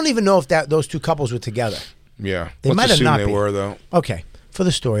 and I don't even know if those two couples were together. Yeah. They might have not been. They were, though. Okay. For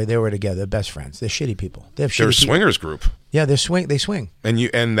the story, they were together. They're best friends. They're shitty people. They're a swingers group. Yeah, they swing.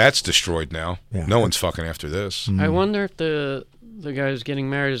 And that's destroyed now. Yeah. No one's fucking after this. I wonder if the guy who's getting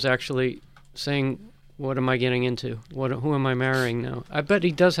married is actually saying, what am I getting into? Who am I marrying now? I bet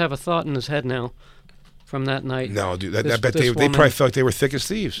he does have a thought in his head now from that night. No, dude. I bet they probably felt like they were thick as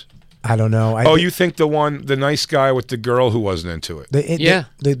thieves. I don't know. You think the nice guy with the girl who wasn't into it?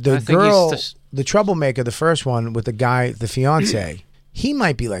 The girl, the troublemaker, the first one with the guy, the fiance, he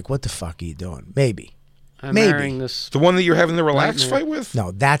might be like, what the fuck are you doing? Maybe. I'm marrying this. The one that you're having the relaxed fight with?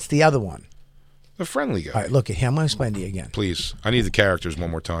 No, that's the other one. The friendly guy. All right, look at him. I'm going to explain to you again. Please. I need the characters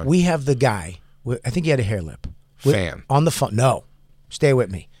one more time. We have the guy. I think he had a hair lip. Fan. On the phone. No. Stay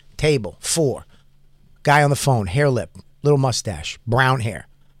with me. Table. 4. Guy on the phone. Hair lip. Little mustache. Brown hair.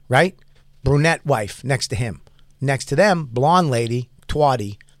 Right? Brunette wife next to him. Next to them, blonde lady,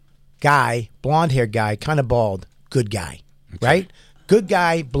 twatty. Guy, blonde-haired guy, kind of bald. Good guy. Okay. Right? Good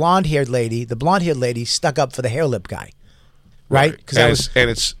guy, blonde-haired lady. The blonde-haired lady stuck up for the hair lip guy. Right? And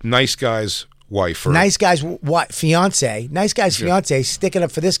it's nice guy's wife. Nice guy's fiance. Nice guy's fiance sticking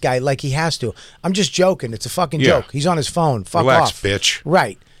up for this guy like he has to. I'm just joking. It's a fucking joke. He's on his phone. Fuck Relax, off. Bitch.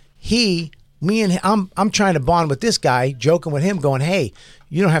 Right. Me and him, I'm trying to bond with this guy, joking with him, going, hey,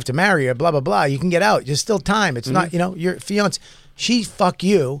 you don't have to marry her, blah, blah, blah. You can get out. There's still time. It's not, your fiance. She fuck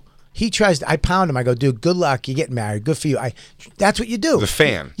you. He tries to, I pound him. I go, dude, good luck. You're getting married. Good for you. That's what you do. The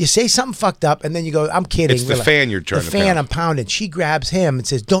fan. You say something fucked up, and then you go, I'm kidding. It's the fan you're trying to pound. The fan I'm pounding. She grabs him and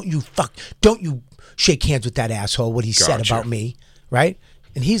says, don't you shake hands with that asshole, what he said about me, right?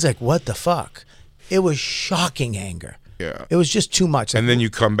 And he's like, what the fuck? It was shocking anger. Yeah. It was just too much. And then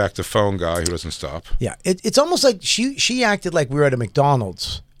you come back to phone guy who doesn't stop. Yeah. It's almost like she acted like we were at a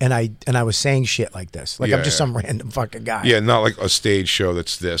McDonald's and I was saying shit like this. Like I'm just some random fucking guy. Yeah, not like a stage show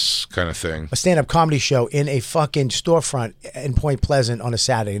that's this kind of thing. A stand-up comedy show in a fucking storefront in Point Pleasant on a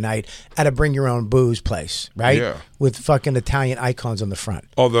Saturday night at a bring your own booze place, right? Yeah. With fucking Italian icons on the front.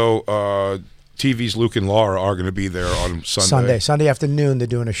 Although TV's Luke and Laura are going to be there on Sunday. Sunday afternoon, they're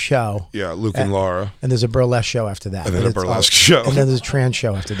doing a show. Yeah, Luke and Laura. And there's a burlesque show after that. And then a burlesque show. And then there's a trans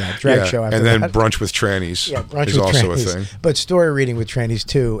show after that. Drag show after that. And then brunch with trannies is also a thing. But story reading with trannies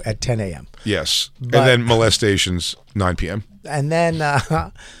too at 10 a.m. Yes. And then molestations 9 p.m. And then,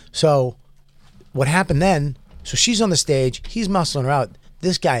 so what happened then, so she's on the stage. He's muscling her out.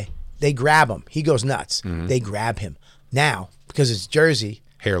 This guy, they grab him. He goes nuts. Mm-hmm. They grab him. Now, because it's Jersey.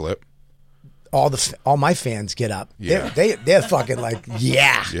 Hair lip. All my fans get up. Yeah. They're fucking like,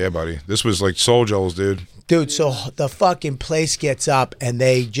 yeah. Yeah, buddy. This was like Soul Joel's, dude. Dude, so the fucking place gets up and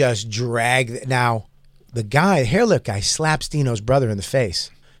they just drag. Now, the guy, hair lip guy, slaps Dino's brother in the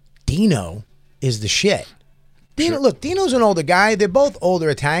face. Dino is the shit. Look, Dino's an older guy. They're both older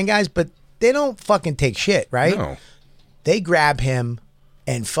Italian guys, but they don't fucking take shit, right? No. They grab him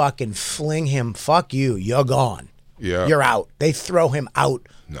and fucking fling him. Fuck you. You're gone. Yeah. You're out. They throw him out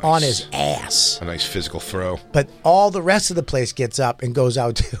on his ass. A nice physical throw. But all the rest of the place gets up and goes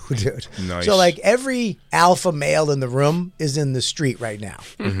out too, dude. Nice. So like every alpha male in the room is in the street right now.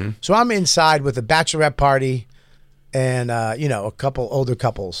 Mm-hmm. So I'm inside with a bachelorette party and, a couple older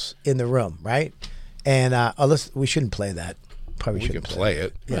couples in the room, right? And we shouldn't play that. Probably shouldn't play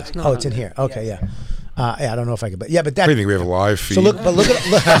it. Yeah. It's in here. Okay, yeah. I don't know if I can, but yeah, but that. I think we have a live feed. So look at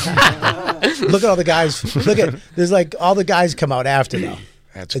look at all the guys. There's like all the guys come out after though.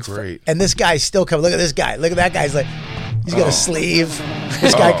 That's great. And this guy's still coming. Look at this guy. Look at that guy's like, he's got a sleeve.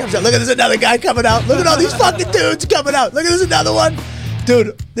 This guy comes out. Look at there's another guy coming out. Look at all these fucking dudes coming out. Look at there's another one.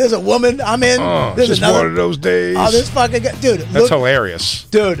 Dude, there's a woman. I'm in. There's just another one of those days. Oh, this fucking guy. Dude, that's hilarious.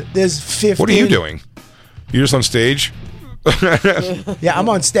 Dude, there's 15. What are you doing? You're just on stage? Yeah, I'm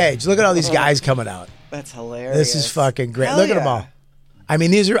on stage. Look at all these guys coming out. That's hilarious. This is fucking great. Hell Look at them all. I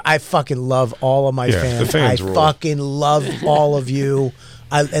mean, I fucking love all of my Yeah, fans. the fans I rule. fucking love all of you.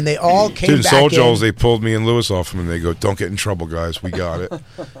 And they all came Dude, back Soul in. Joel's, they pulled me and Lewis off him, and they go, "Don't get in trouble, guys. We got it."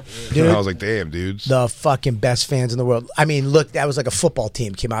 Dude, And I was like, "Damn, dudes." The fucking best fans in the world. I mean, look, that was like a football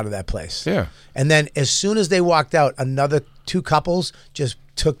team came out of that place. Yeah. And then as soon as they walked out, another 2 couples just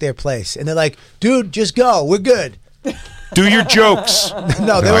took their place. And they're like, dude, just go. We're good. Do your jokes.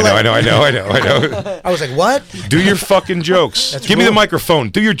 No, they were I like, know. I was like, what? Do your fucking jokes. Give me the microphone.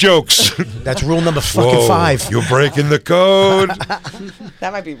 Do your jokes. That's rule number fucking Whoa, 5. You're breaking the code.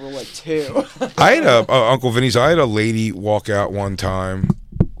 That might be rule like 2. I had Uncle Vinny's. I had a lady walk out one time,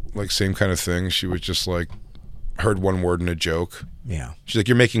 like same kind of thing. She was just like, heard one word in a joke. Yeah. She's like,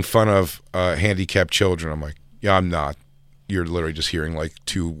 "You're making fun of handicapped children." I'm like, "Yeah, I'm not. You're literally just hearing like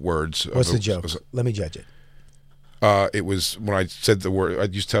 2 words." What's the joke? Let me judge it. It was when I said the word. I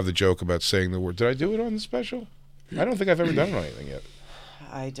used to have the joke about saying the word. Did I do it on the special? I don't think I've ever done it on anything yet.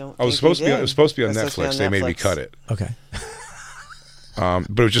 I don't. I was supposed to be. It was supposed to be on It was supposed Netflix. to be on They made me Netflix. cut it. Okay.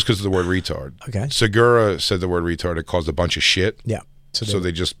 But it was just because of the word retard. Okay. Segura said the word retard. It caused a bunch of shit. Yeah. So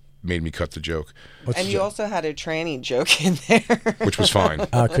they just made me cut the joke, And you also had a tranny joke in there. which was fine.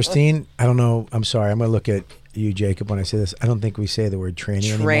 Christine, I don't know. I'm sorry. I'm going to look at you, Jacob, when I say this. I don't think we say the word tranny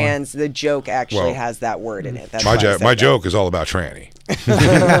anymore. Trans. The joke actually Well, has that word in it. That's why I My said that. joke is all about tranny.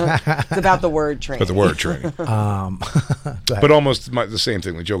 It's about the word tranny. But the word tranny. Go ahead. But almost the same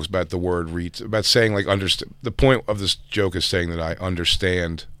thing. The joke's about the word about saying like understand. The point of this joke is saying that I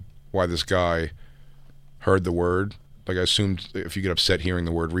understand why this guy heard the word. Like I assumed if you get upset hearing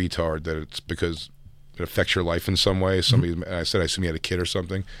the word retard, that it's because it affects your life in some way. Somebody, and I said I assume he had a kid or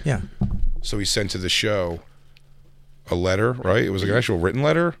something. Yeah. So he sent to the show a letter, right? It was like an actual written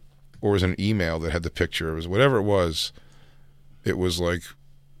letter, or it was an email that had the picture. It was whatever it was. It was like,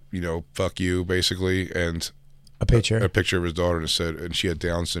 fuck you, basically, and a picture of his daughter, and it said, and she had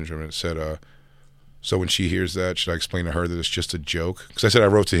Down syndrome, and it said, so when she hears that, should I explain to her that it's just a joke? Because I said I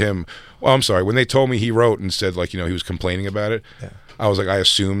wrote to him. Well, I'm sorry. When they told me he wrote and said like, he was complaining about it, I was like, I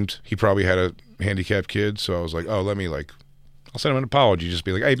assumed he probably had a handicapped kid, so I was like, oh, I'll send him an apology. Just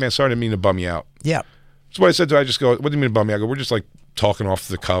be like, hey man, sorry, I didn't mean to bum you out. Yeah. That's what I said to her. I just go, what do you mean to bum me out? I go, we're just like talking off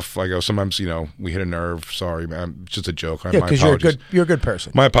the cuff. I go, sometimes, we hit a nerve. Sorry, man. It's just a joke. Yeah, because you're a good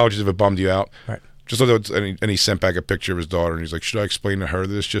person. My apologies if it bummed you out. Right. Just so that, and he sent back a picture of his daughter, and he's like, should I explain to her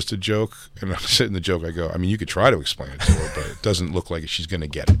that it's just a joke? And I said in the joke, I go, I mean, you could try to explain it to her, but it doesn't look like she's going to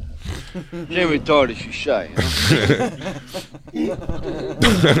get it. She ain't retarded, she's shy.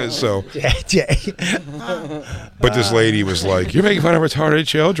 So, Jay. But this lady was like, you're making fun of retarded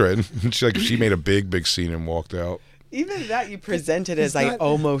children. She made a big scene and walked out. Even that you presented as I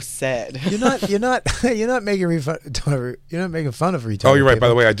almost said. You're not making me fun. You're not making fun of retarded. Oh, you're right. people. By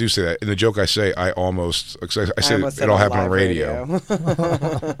the way, I do say that in the joke. I say I almost. I said almost it all happened on live radio.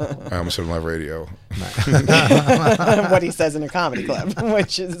 I almost said on live radio. What he says in a comedy club,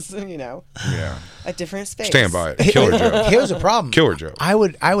 which is Yeah. a different space. Stand by it. Killer joke. Here's a problem. Killer joke. I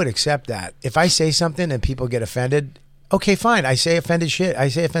would accept that if I say something and people get offended. Okay, fine. I say offended shit. I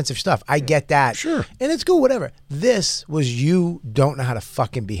say offensive stuff. I get that. Sure. And it's cool, whatever. This was you don't know how to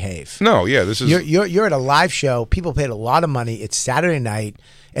fucking behave. No, yeah, this is. You're at a live show. People paid a lot of money. It's Saturday night,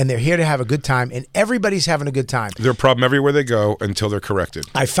 and they're here to have a good time, and everybody's having a good time. They're a problem everywhere they go until they're corrected.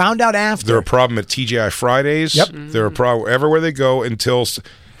 I found out after. They're a problem at TGI Fridays. Yep. They're a problem everywhere they go until,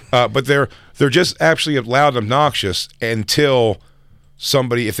 but they're just actually loud and obnoxious until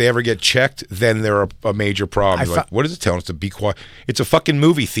somebody, if they ever get checked, then they're a major problem. You're like, what is it telling us to be quiet? It's a fucking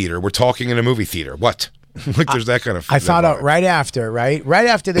movie theater. We're talking in a movie theater. What? Like there's that kind of. I found out right after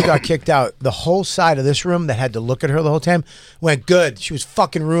they got kicked out. The whole side of this room that had to look at her the whole time went good. She was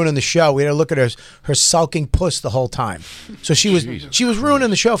fucking ruining the show. We had to look at her sulking puss the whole time. So she was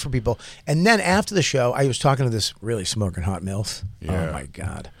ruining the show for people. And then after the show, I was talking to this really smoking hot MILF. Yeah. Oh my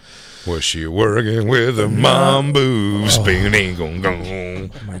God. Was she working with a mom boobs? Oh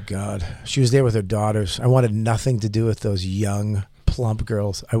my God. She was there with her daughters. I wanted nothing to do with those young, plump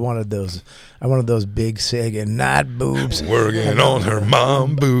girls. I wanted those big, sagging, not boobs. Working on her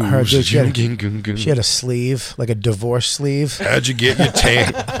mom boobs. She had a sleeve, like a divorce sleeve. How'd you get your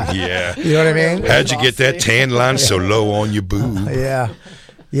tan? Yeah. You know what I mean? How'd you get that tan line so low on your boob? Yeah.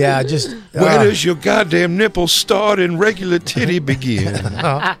 Yeah, just... Where does your goddamn nipple start and regular titty begin?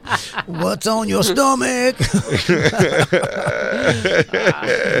 What's on your stomach?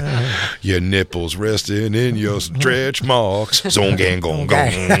 Your nipples resting in your stretch marks. Zong gang gong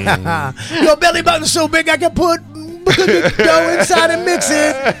gong. Your belly button's so big I can put dough inside and mix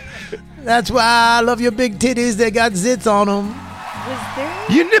it. That's why I love your big titties. They got zits on them.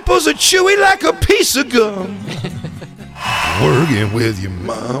 Your nipples are chewy like a piece of gum. Working with your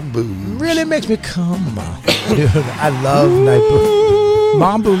mom boobs. Really makes me come. Dude, I love night boobs.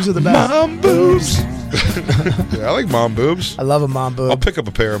 Mom boobs are the best. Mom boobs. Yeah, I like mom boobs. I love a mom boob. I'll pick up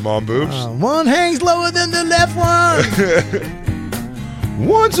a pair of mom boobs. One hangs lower than the left one.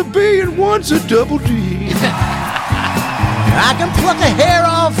 One's a B and one's a double D. I can pluck a hair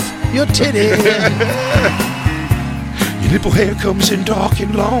off your titty. Your nipple hair comes in dark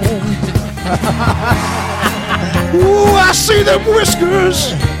and long. Ooh, I see them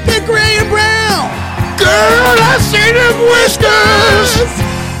whiskers. They're gray and brown. Girl, I see them whiskers.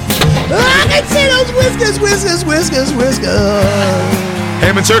 I can see those whiskers.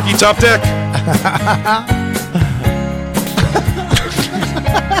 Ham and turkey, top deck.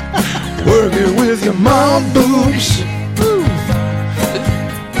 Working with your mom boobs.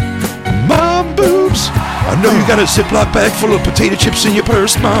 Mom boobs. I know you got a Ziploc bag full of potato chips in your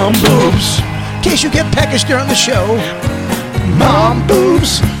purse, mom boobs. In case you get peckish during the show. Mom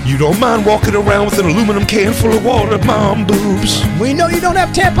boobs. You don't mind walking around with an aluminum can full of water, mom boobs. We know you don't have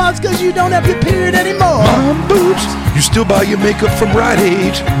tampons because you don't have your period anymore. Mom boobs. You still buy your makeup from Rite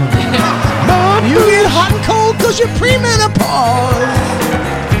Aid. Mom you boobs. get hot and cold because you're premenopause.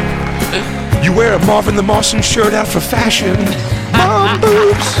 You wear a Marvin the Martian shirt out for fashion. Mom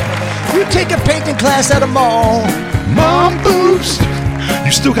boobs. You take a painting class at a mall. Mom boobs.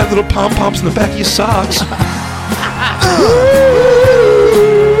 You still got little pom-poms in the back of your socks.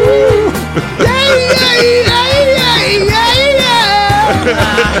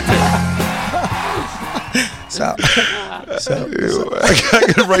 So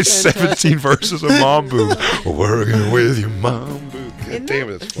I could write 17 verses of mom boob. Working with your mom boob. God damn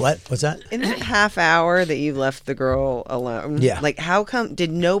it. What's that? In that half hour that you left the girl alone, Yeah. like how come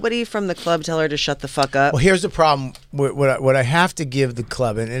did nobody from the club tell her to shut the fuck up? Well, here's the problem. What I have to give the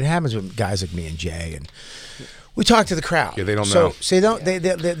club, and it happens with guys like me and Jay, and we talk to the crowd. Yeah, they don't so, know. So they don't. They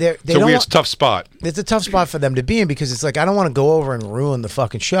It's don't. a tough spot. It's a tough spot for them to be in because it's like I don't want to go over and ruin the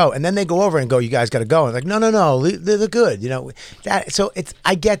fucking show, and then they go over and go, "You guys got to go." And like, no, they're good, you know. That so it's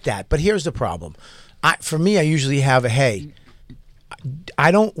I get that, but here's the problem. For me, I usually have a hey.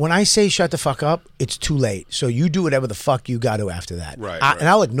 I don't. When I say shut the fuck up, it's too late. So you do whatever the fuck you got to after that. Right. And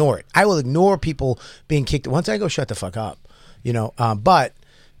I'll ignore it. I will ignore people being kicked. Once I go shut the fuck up, you know. But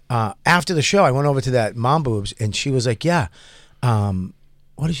after the show, I went over to that mom boobs, and she was like, "Yeah."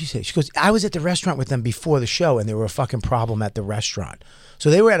 What did she say? She goes, "I was at the restaurant with them before the show, and they were a fucking problem at the restaurant. So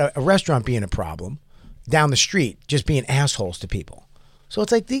they were at a restaurant being a problem, down the street, just being assholes to people. So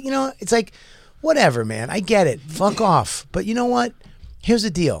it's like, it's like, whatever, man. I get it. Fuck off. But you know what? Here's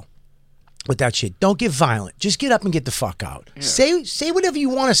the deal with that shit. Don't get violent. Just get up and get the fuck out. Yeah. Say whatever you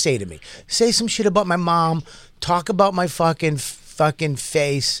want to say to me. Say some shit about my mom. Talk about my fucking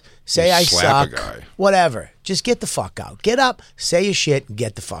face. Say You I slap suck. a guy. Whatever. Just get the fuck out. Get up, say your shit, and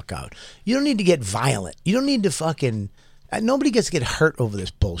get the fuck out. You don't need to get violent. You don't need to fucking... nobody gets to get hurt over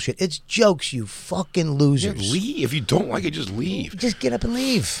this bullshit. It's jokes, you fucking losers. Yeah, leave. If you don't like it, just leave. Just get up and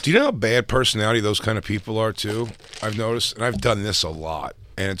leave. Do you know how bad personality those kind of people are, too? I've noticed, and I've done this a lot,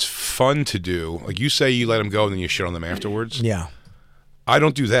 and it's fun to do. Like you say you let them go and then you shit on them afterwards. Yeah. I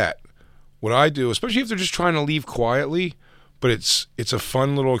don't do that. What I do, especially if they're just trying to leave quietly, but it's a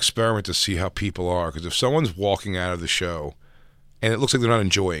fun little experiment to see how people are. Because if someone's walking out of the show and it looks like they're not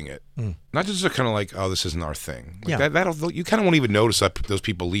enjoying it, not just they're kind of like, oh, this isn't our thing. Like Yeah. that'll you kind of won't even notice that those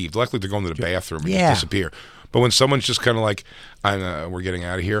people leave. They're like they're going to the bathroom and Yeah. just disappear. But when someone's just kind of like, we're getting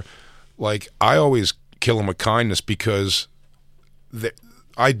out of here, like I always kill them with kindness because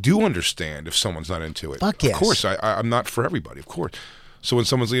I do understand if someone's not into it. Fuck yes. Of course, I'm not for everybody, of course. So when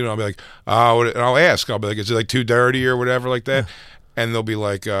someone's leaving, I'll be like, oh, and I'll ask. I'll be like, is it like too dirty or whatever like that? And they'll be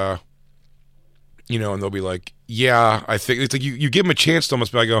like, and they'll be like, yeah, I think it's like you give them a chance to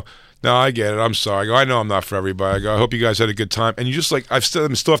almost be like, I go, no, I get it. I'm sorry. I go, I know I'm not for everybody. I go, I hope you guys had a good time. And you just like, I still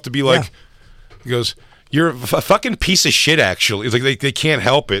have to be like, he goes, you're a fucking piece of shit. Actually, it's like they can't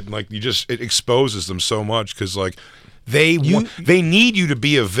help it. And like it exposes them so much because like they need you to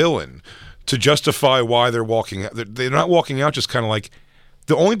be a villain to justify why they're walking out. They're not walking out just kind of like.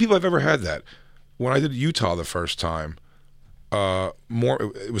 The only people I've ever had that, when I did Utah the first time,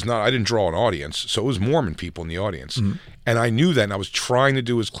 it was not. I didn't draw an audience, so it was Mormon people in the audience, and I knew that, and I was trying to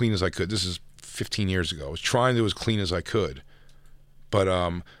do as clean as I could. This is 15 years ago. I was trying to do as clean as I could, but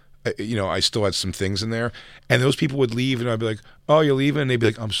I still had some things in there, and those people would leave, and I'd be like, "Oh, you're leaving?" And they'd be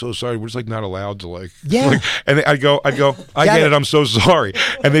like, "I'm so sorry. We're just like not allowed to like." Yeah. And I'd go. I get it. I'm so sorry.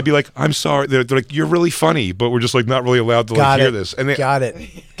 And they'd be like, "I'm sorry." They're like, "You're really funny, but we're just like not really allowed to like hear this." And they got it.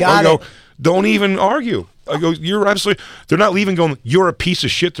 I go, don't even argue. I go, you're absolutely. They're not leaving going, you're a piece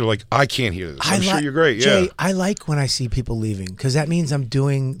of shit. They're like, I can't hear this. I'm sure you're great. Jay, Yeah. I like when I see people leaving because that means I'm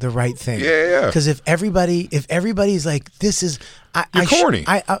doing the right thing. Yeah. Because if everybody's like, this is, You're corny.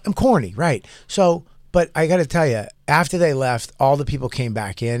 I'm corny, right? So, but I got to tell you, after they left, all the people came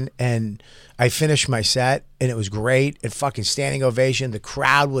back in, and I finished my set, and it was great. And fucking standing ovation. The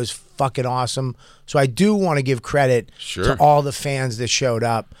crowd was fucking awesome. So I do want to give credit to all the fans that showed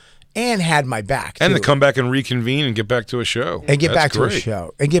up and had my back. And too. to come back and reconvene and get back to a show. And get That's back to a great.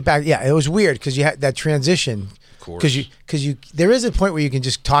 show. And get back. Yeah, it was weird because you had that transition. Of course. Because you there is a point where you can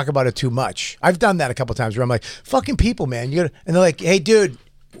just talk about it too much. I've done that a couple times where I'm like, fucking people, man. And they're like, hey, dude.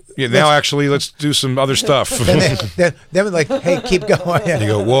 Yeah, now actually, let's do some other stuff. Then they're like, hey, keep going. You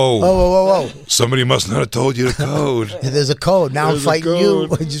go, whoa. Whoa. Somebody must not have told you the code. There's a code. Now There's a I'm fighting you.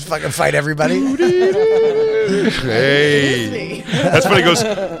 code. Just fucking fight everybody. Hey. That's when he goes,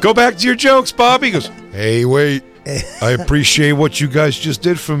 go back to your jokes, Bobby. He goes, hey, wait. I appreciate what you guys just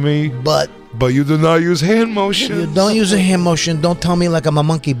did for me. But you do not use hand motion. You don't use a hand motion. Don't tell me like I'm a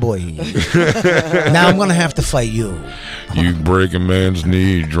monkey boy. Now I'm going to have to fight you. You break a man's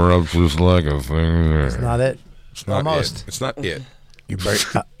knee, drops just like a thing. That's not it. It's not Almost. it. It's not it. You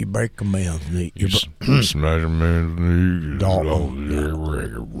break a man's knee. You smash a man's knee.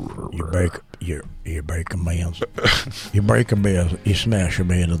 You break a man's. You smash a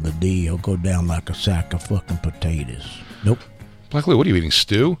man in the D. He'll go down like a sack of fucking potatoes. Nope. Black Lou, what are you eating?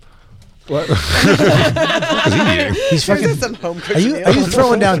 Stew? What? What's he eating? He's fucking. Some home Are you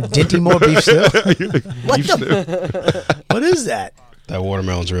throwing down Dinty Moore beef stew? What is that? That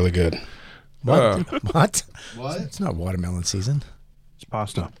watermelon's really good. What? It's not watermelon season. It's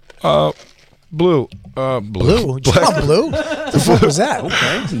pasta. Blue. Blue? Black Blue? The fuck was that?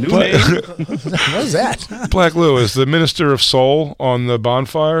 Okay, new name. What is that? Black Lou, as the Minister of Soul on the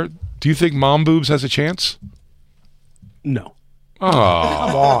bonfire, do you think Mom Boobs has a chance? No. Oh.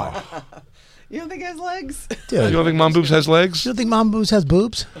 Come on. You don't think it has legs? Dude. You don't think Mom Boobs has legs? You don't think Mom Boobs has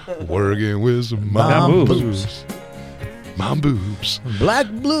boobs? Working with some Mom boobs. Mom Boobs. Black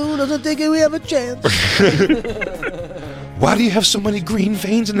Blue doesn't think we have a chance. Why do you have so many green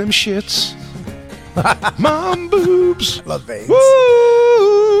veins in them shits? Mom Boobs. Love veins.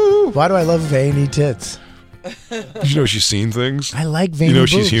 Woo! Why do I love veiny tits? Did you know she's seen things? I like veiny You know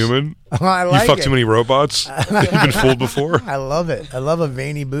boobs. she's human? I like You fucked it. too many robots? You've been fooled before? I love it. I love a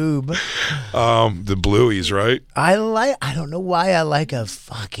veiny boob. The blueies, right? I don't know why I like a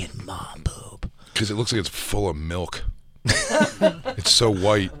fucking mom boob. Because it looks like it's full of milk. It's so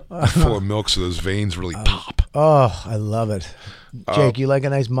white, full of milk, so those veins really pop. Oh, I love it. Jake, you like a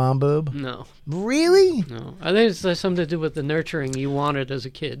nice mom boob? No. Really? No. I think it's something to do with the nurturing you wanted as a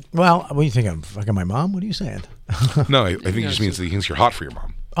kid. Well, what do you think? I'm fucking my mom? What are you saying? No, I think it just means that he thinks you're hot for your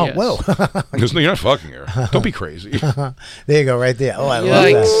mom. Oh, Yes. whoa. He goes, no, you're not fucking her. Don't be crazy. There you go, right there. Oh, I love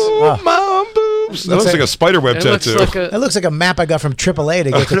Yikes. that. Oh. Mom boobs. That looks like a spider web It looks tattoo. like a, That looks like a map I got from AAA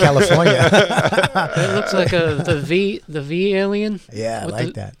to get to California. it looks like the V alien. Yeah, I With like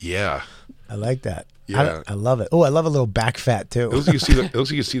the- that. Yeah. I like that. Yeah. I love it. Oh, I love a little back fat It too. looks like you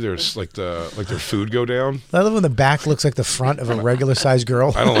see their their food go down. I love when the back looks like the front of a regular sized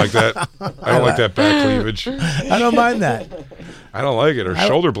girl. I don't like that. I don't like that back cleavage. I don't mind that. I don't like it. Her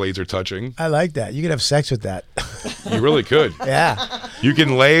shoulder blades are touching. I like that. You could have sex with that. You really could. Yeah. You can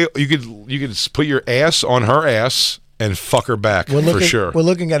you could put your ass on her ass and fuck her back for sure. We're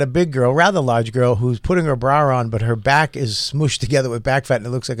looking at a big girl, rather large girl, who's putting her bra on, but her back is smooshed together with back fat, and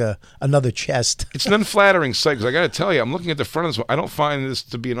it looks like another chest. It's an unflattering sight because I got to tell you, I'm looking at the front of this one. I don't find this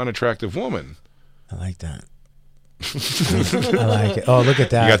to be an unattractive woman. I like that. I like it. Oh, look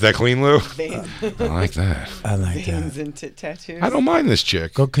at that. You got that clean, Lou? Veins. I like that. I like Veins that. and tattoos. I don't mind this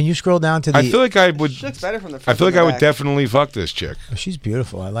chick. Go, can you scroll down to the... I feel like I would. She looks better from the I front feel like than I the would back. definitely fuck this chick. Oh, she's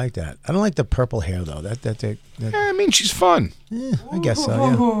beautiful. I like that. I don't like the purple hair, though. I mean, she's fun. I guess so,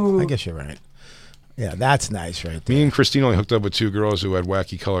 yeah. I guess you're right. Yeah, that's nice right there. Me and Christine only hooked up with two girls who had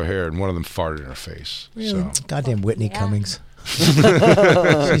wacky color hair, and one of them farted in her face. Really? Goddamn Whitney Cummings.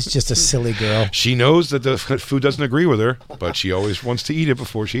 She's just a silly girl. She knows that the food doesn't agree with her, but she always wants to eat it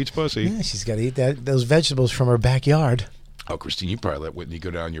before she eats pussy. Yeah, she's got to eat those vegetables from her backyard. Oh, Christine, you probably let Whitney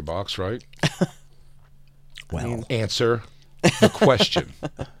go down your box, right? Well, answer the question.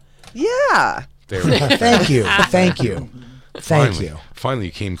 Yeah. There we go. Thank you. Thank you. Thank you. Finally,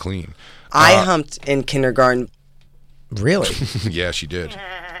 you came clean. I humped in kindergarten. Really? Yeah, she did.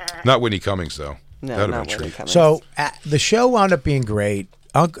 Not Whitney Cummings, though. No, That'd not have been a Whitney treat. Cummings. So the show wound up being great.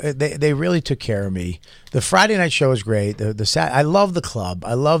 They really took care of me. The Friday night show was great. I love the club.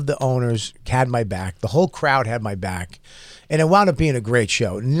 I love the owners had my back. The whole crowd had my back. And it wound up being a great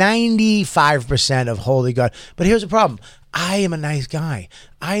show. 95% of Holy God. But here's the problem. I am a nice guy.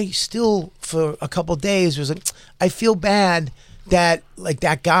 I still, for a couple days, was like, I feel bad that, like,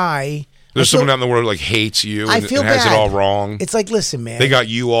 that guy. There's someone out in the world who, like, hates you and feel has bad. it all wrong. It's like, listen, man. They got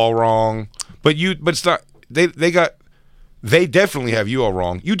you all wrong. But it's not. They definitely have you all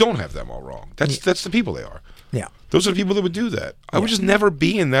wrong. You don't have them all wrong. That's the people they are. Yeah. Those are the people that would do that. I would just never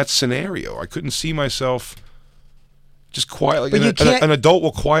be in that scenario. I couldn't see myself just quietly. An adult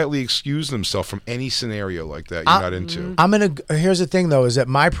will quietly excuse themselves from any scenario like that you're not into. Here's the thing, though, is that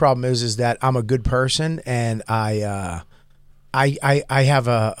my problem is that I'm a good person, and I have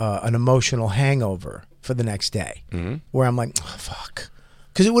an emotional hangover for the next day, where I'm like, oh, fuck.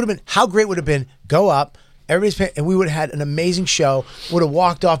 Because it would have been, how great would it have been, go up, everybody's paying, and we would have had an amazing show, would have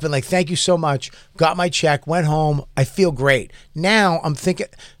walked off and like, thank you so much, got my check, went home, I feel great. Now I'm thinking,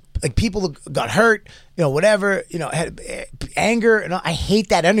 like, people got hurt, whatever, had anger, and I hate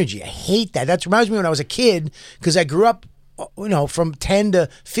that energy. I hate that. That reminds me when I was a kid, because I grew up, from 10 to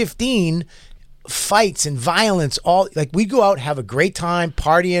 15, fights and violence, all, like, we'd go out, have a great time,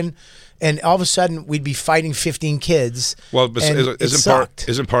 partying, and all of a sudden we'd be fighting 15 kids. Well, but isn't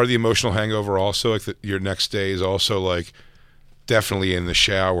isn't part of the emotional hangover also like your next day is also like definitely in the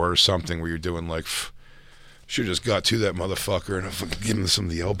shower or something where you're doing like, should have just got to that motherfucker and I fucking give him some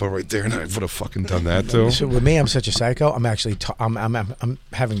of the elbow right there, and I would have fucking done that too. So with me, I'm such a psycho. I'm actually I'm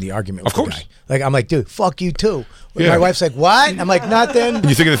having the argument with of course. the guy. Like, I'm like, dude, fuck you too. Yeah. My wife's like, what? I'm like, nothing.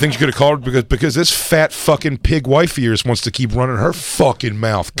 You think of the things you could have called because this fat fucking pig wife of yours wants to keep running her fucking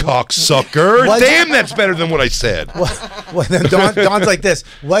mouth, cocksucker. Damn, that's better than what I said. Well, then Dawn's like this.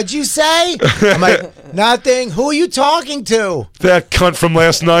 What'd you say? I'm like, nothing. Who are you talking to? That cunt from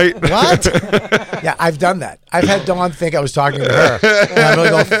last night. What? Yeah, I've done that. I've had Dawn think I was talking to her. And I'm really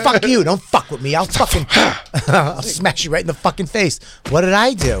going, fuck you. Don't fuck with me. I'll fucking I'll smash you right in the fucking face. What did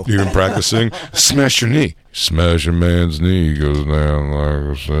I do? You've been practicing? Smash your knee. Smash a man's knee, goes down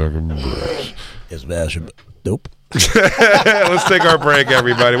like a sack of bricks. Smash him. Nope. Let's take our break,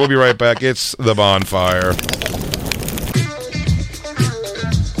 everybody. We'll be right back. It's The Bonfire.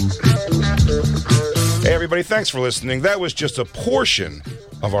 Hey, everybody. Thanks for listening. That was just a portion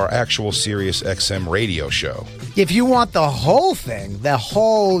of our actual Sirius XM radio show. If you want the whole thing, the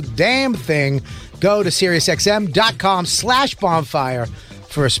whole damn thing, go to SiriusXM.com/bonfire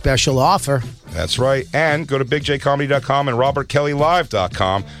for a special offer. That's right. And go to BigJComedy.com and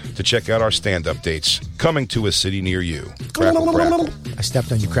RobertKellyLive.com to check out our stand-up dates coming to a city near you. Crackle, crackle. I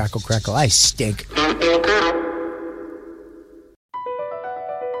stepped on you, crackle, crackle. I stink.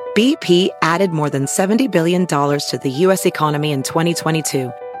 BP added more than $70 billion to the U.S. economy in 2022.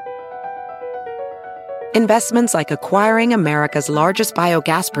 Investments like acquiring America's largest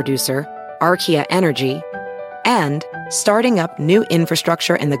biogas producer, Archaea Energy, and starting up new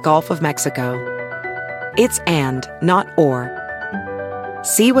infrastructure in the Gulf of Mexico. It's and, not or.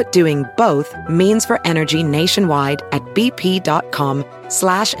 See what doing both means for energy nationwide at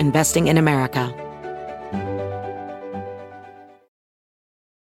bp.com/investing in America.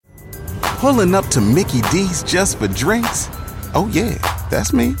 Pulling up to Mickey D's just for drinks? Oh yeah,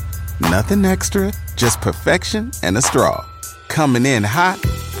 that's me. Nothing extra, just perfection and a straw. Coming in hot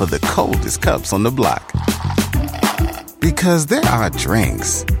for the coldest cups on the block. Because there are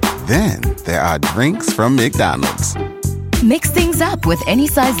drinks. Then there are drinks from McDonald's. Mix things up with any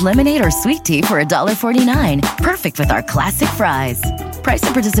size lemonade or sweet tea for $1.49. Perfect with our classic fries. Price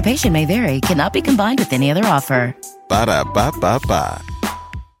and participation may vary. Cannot be combined with any other offer. Ba-da-ba-ba-ba.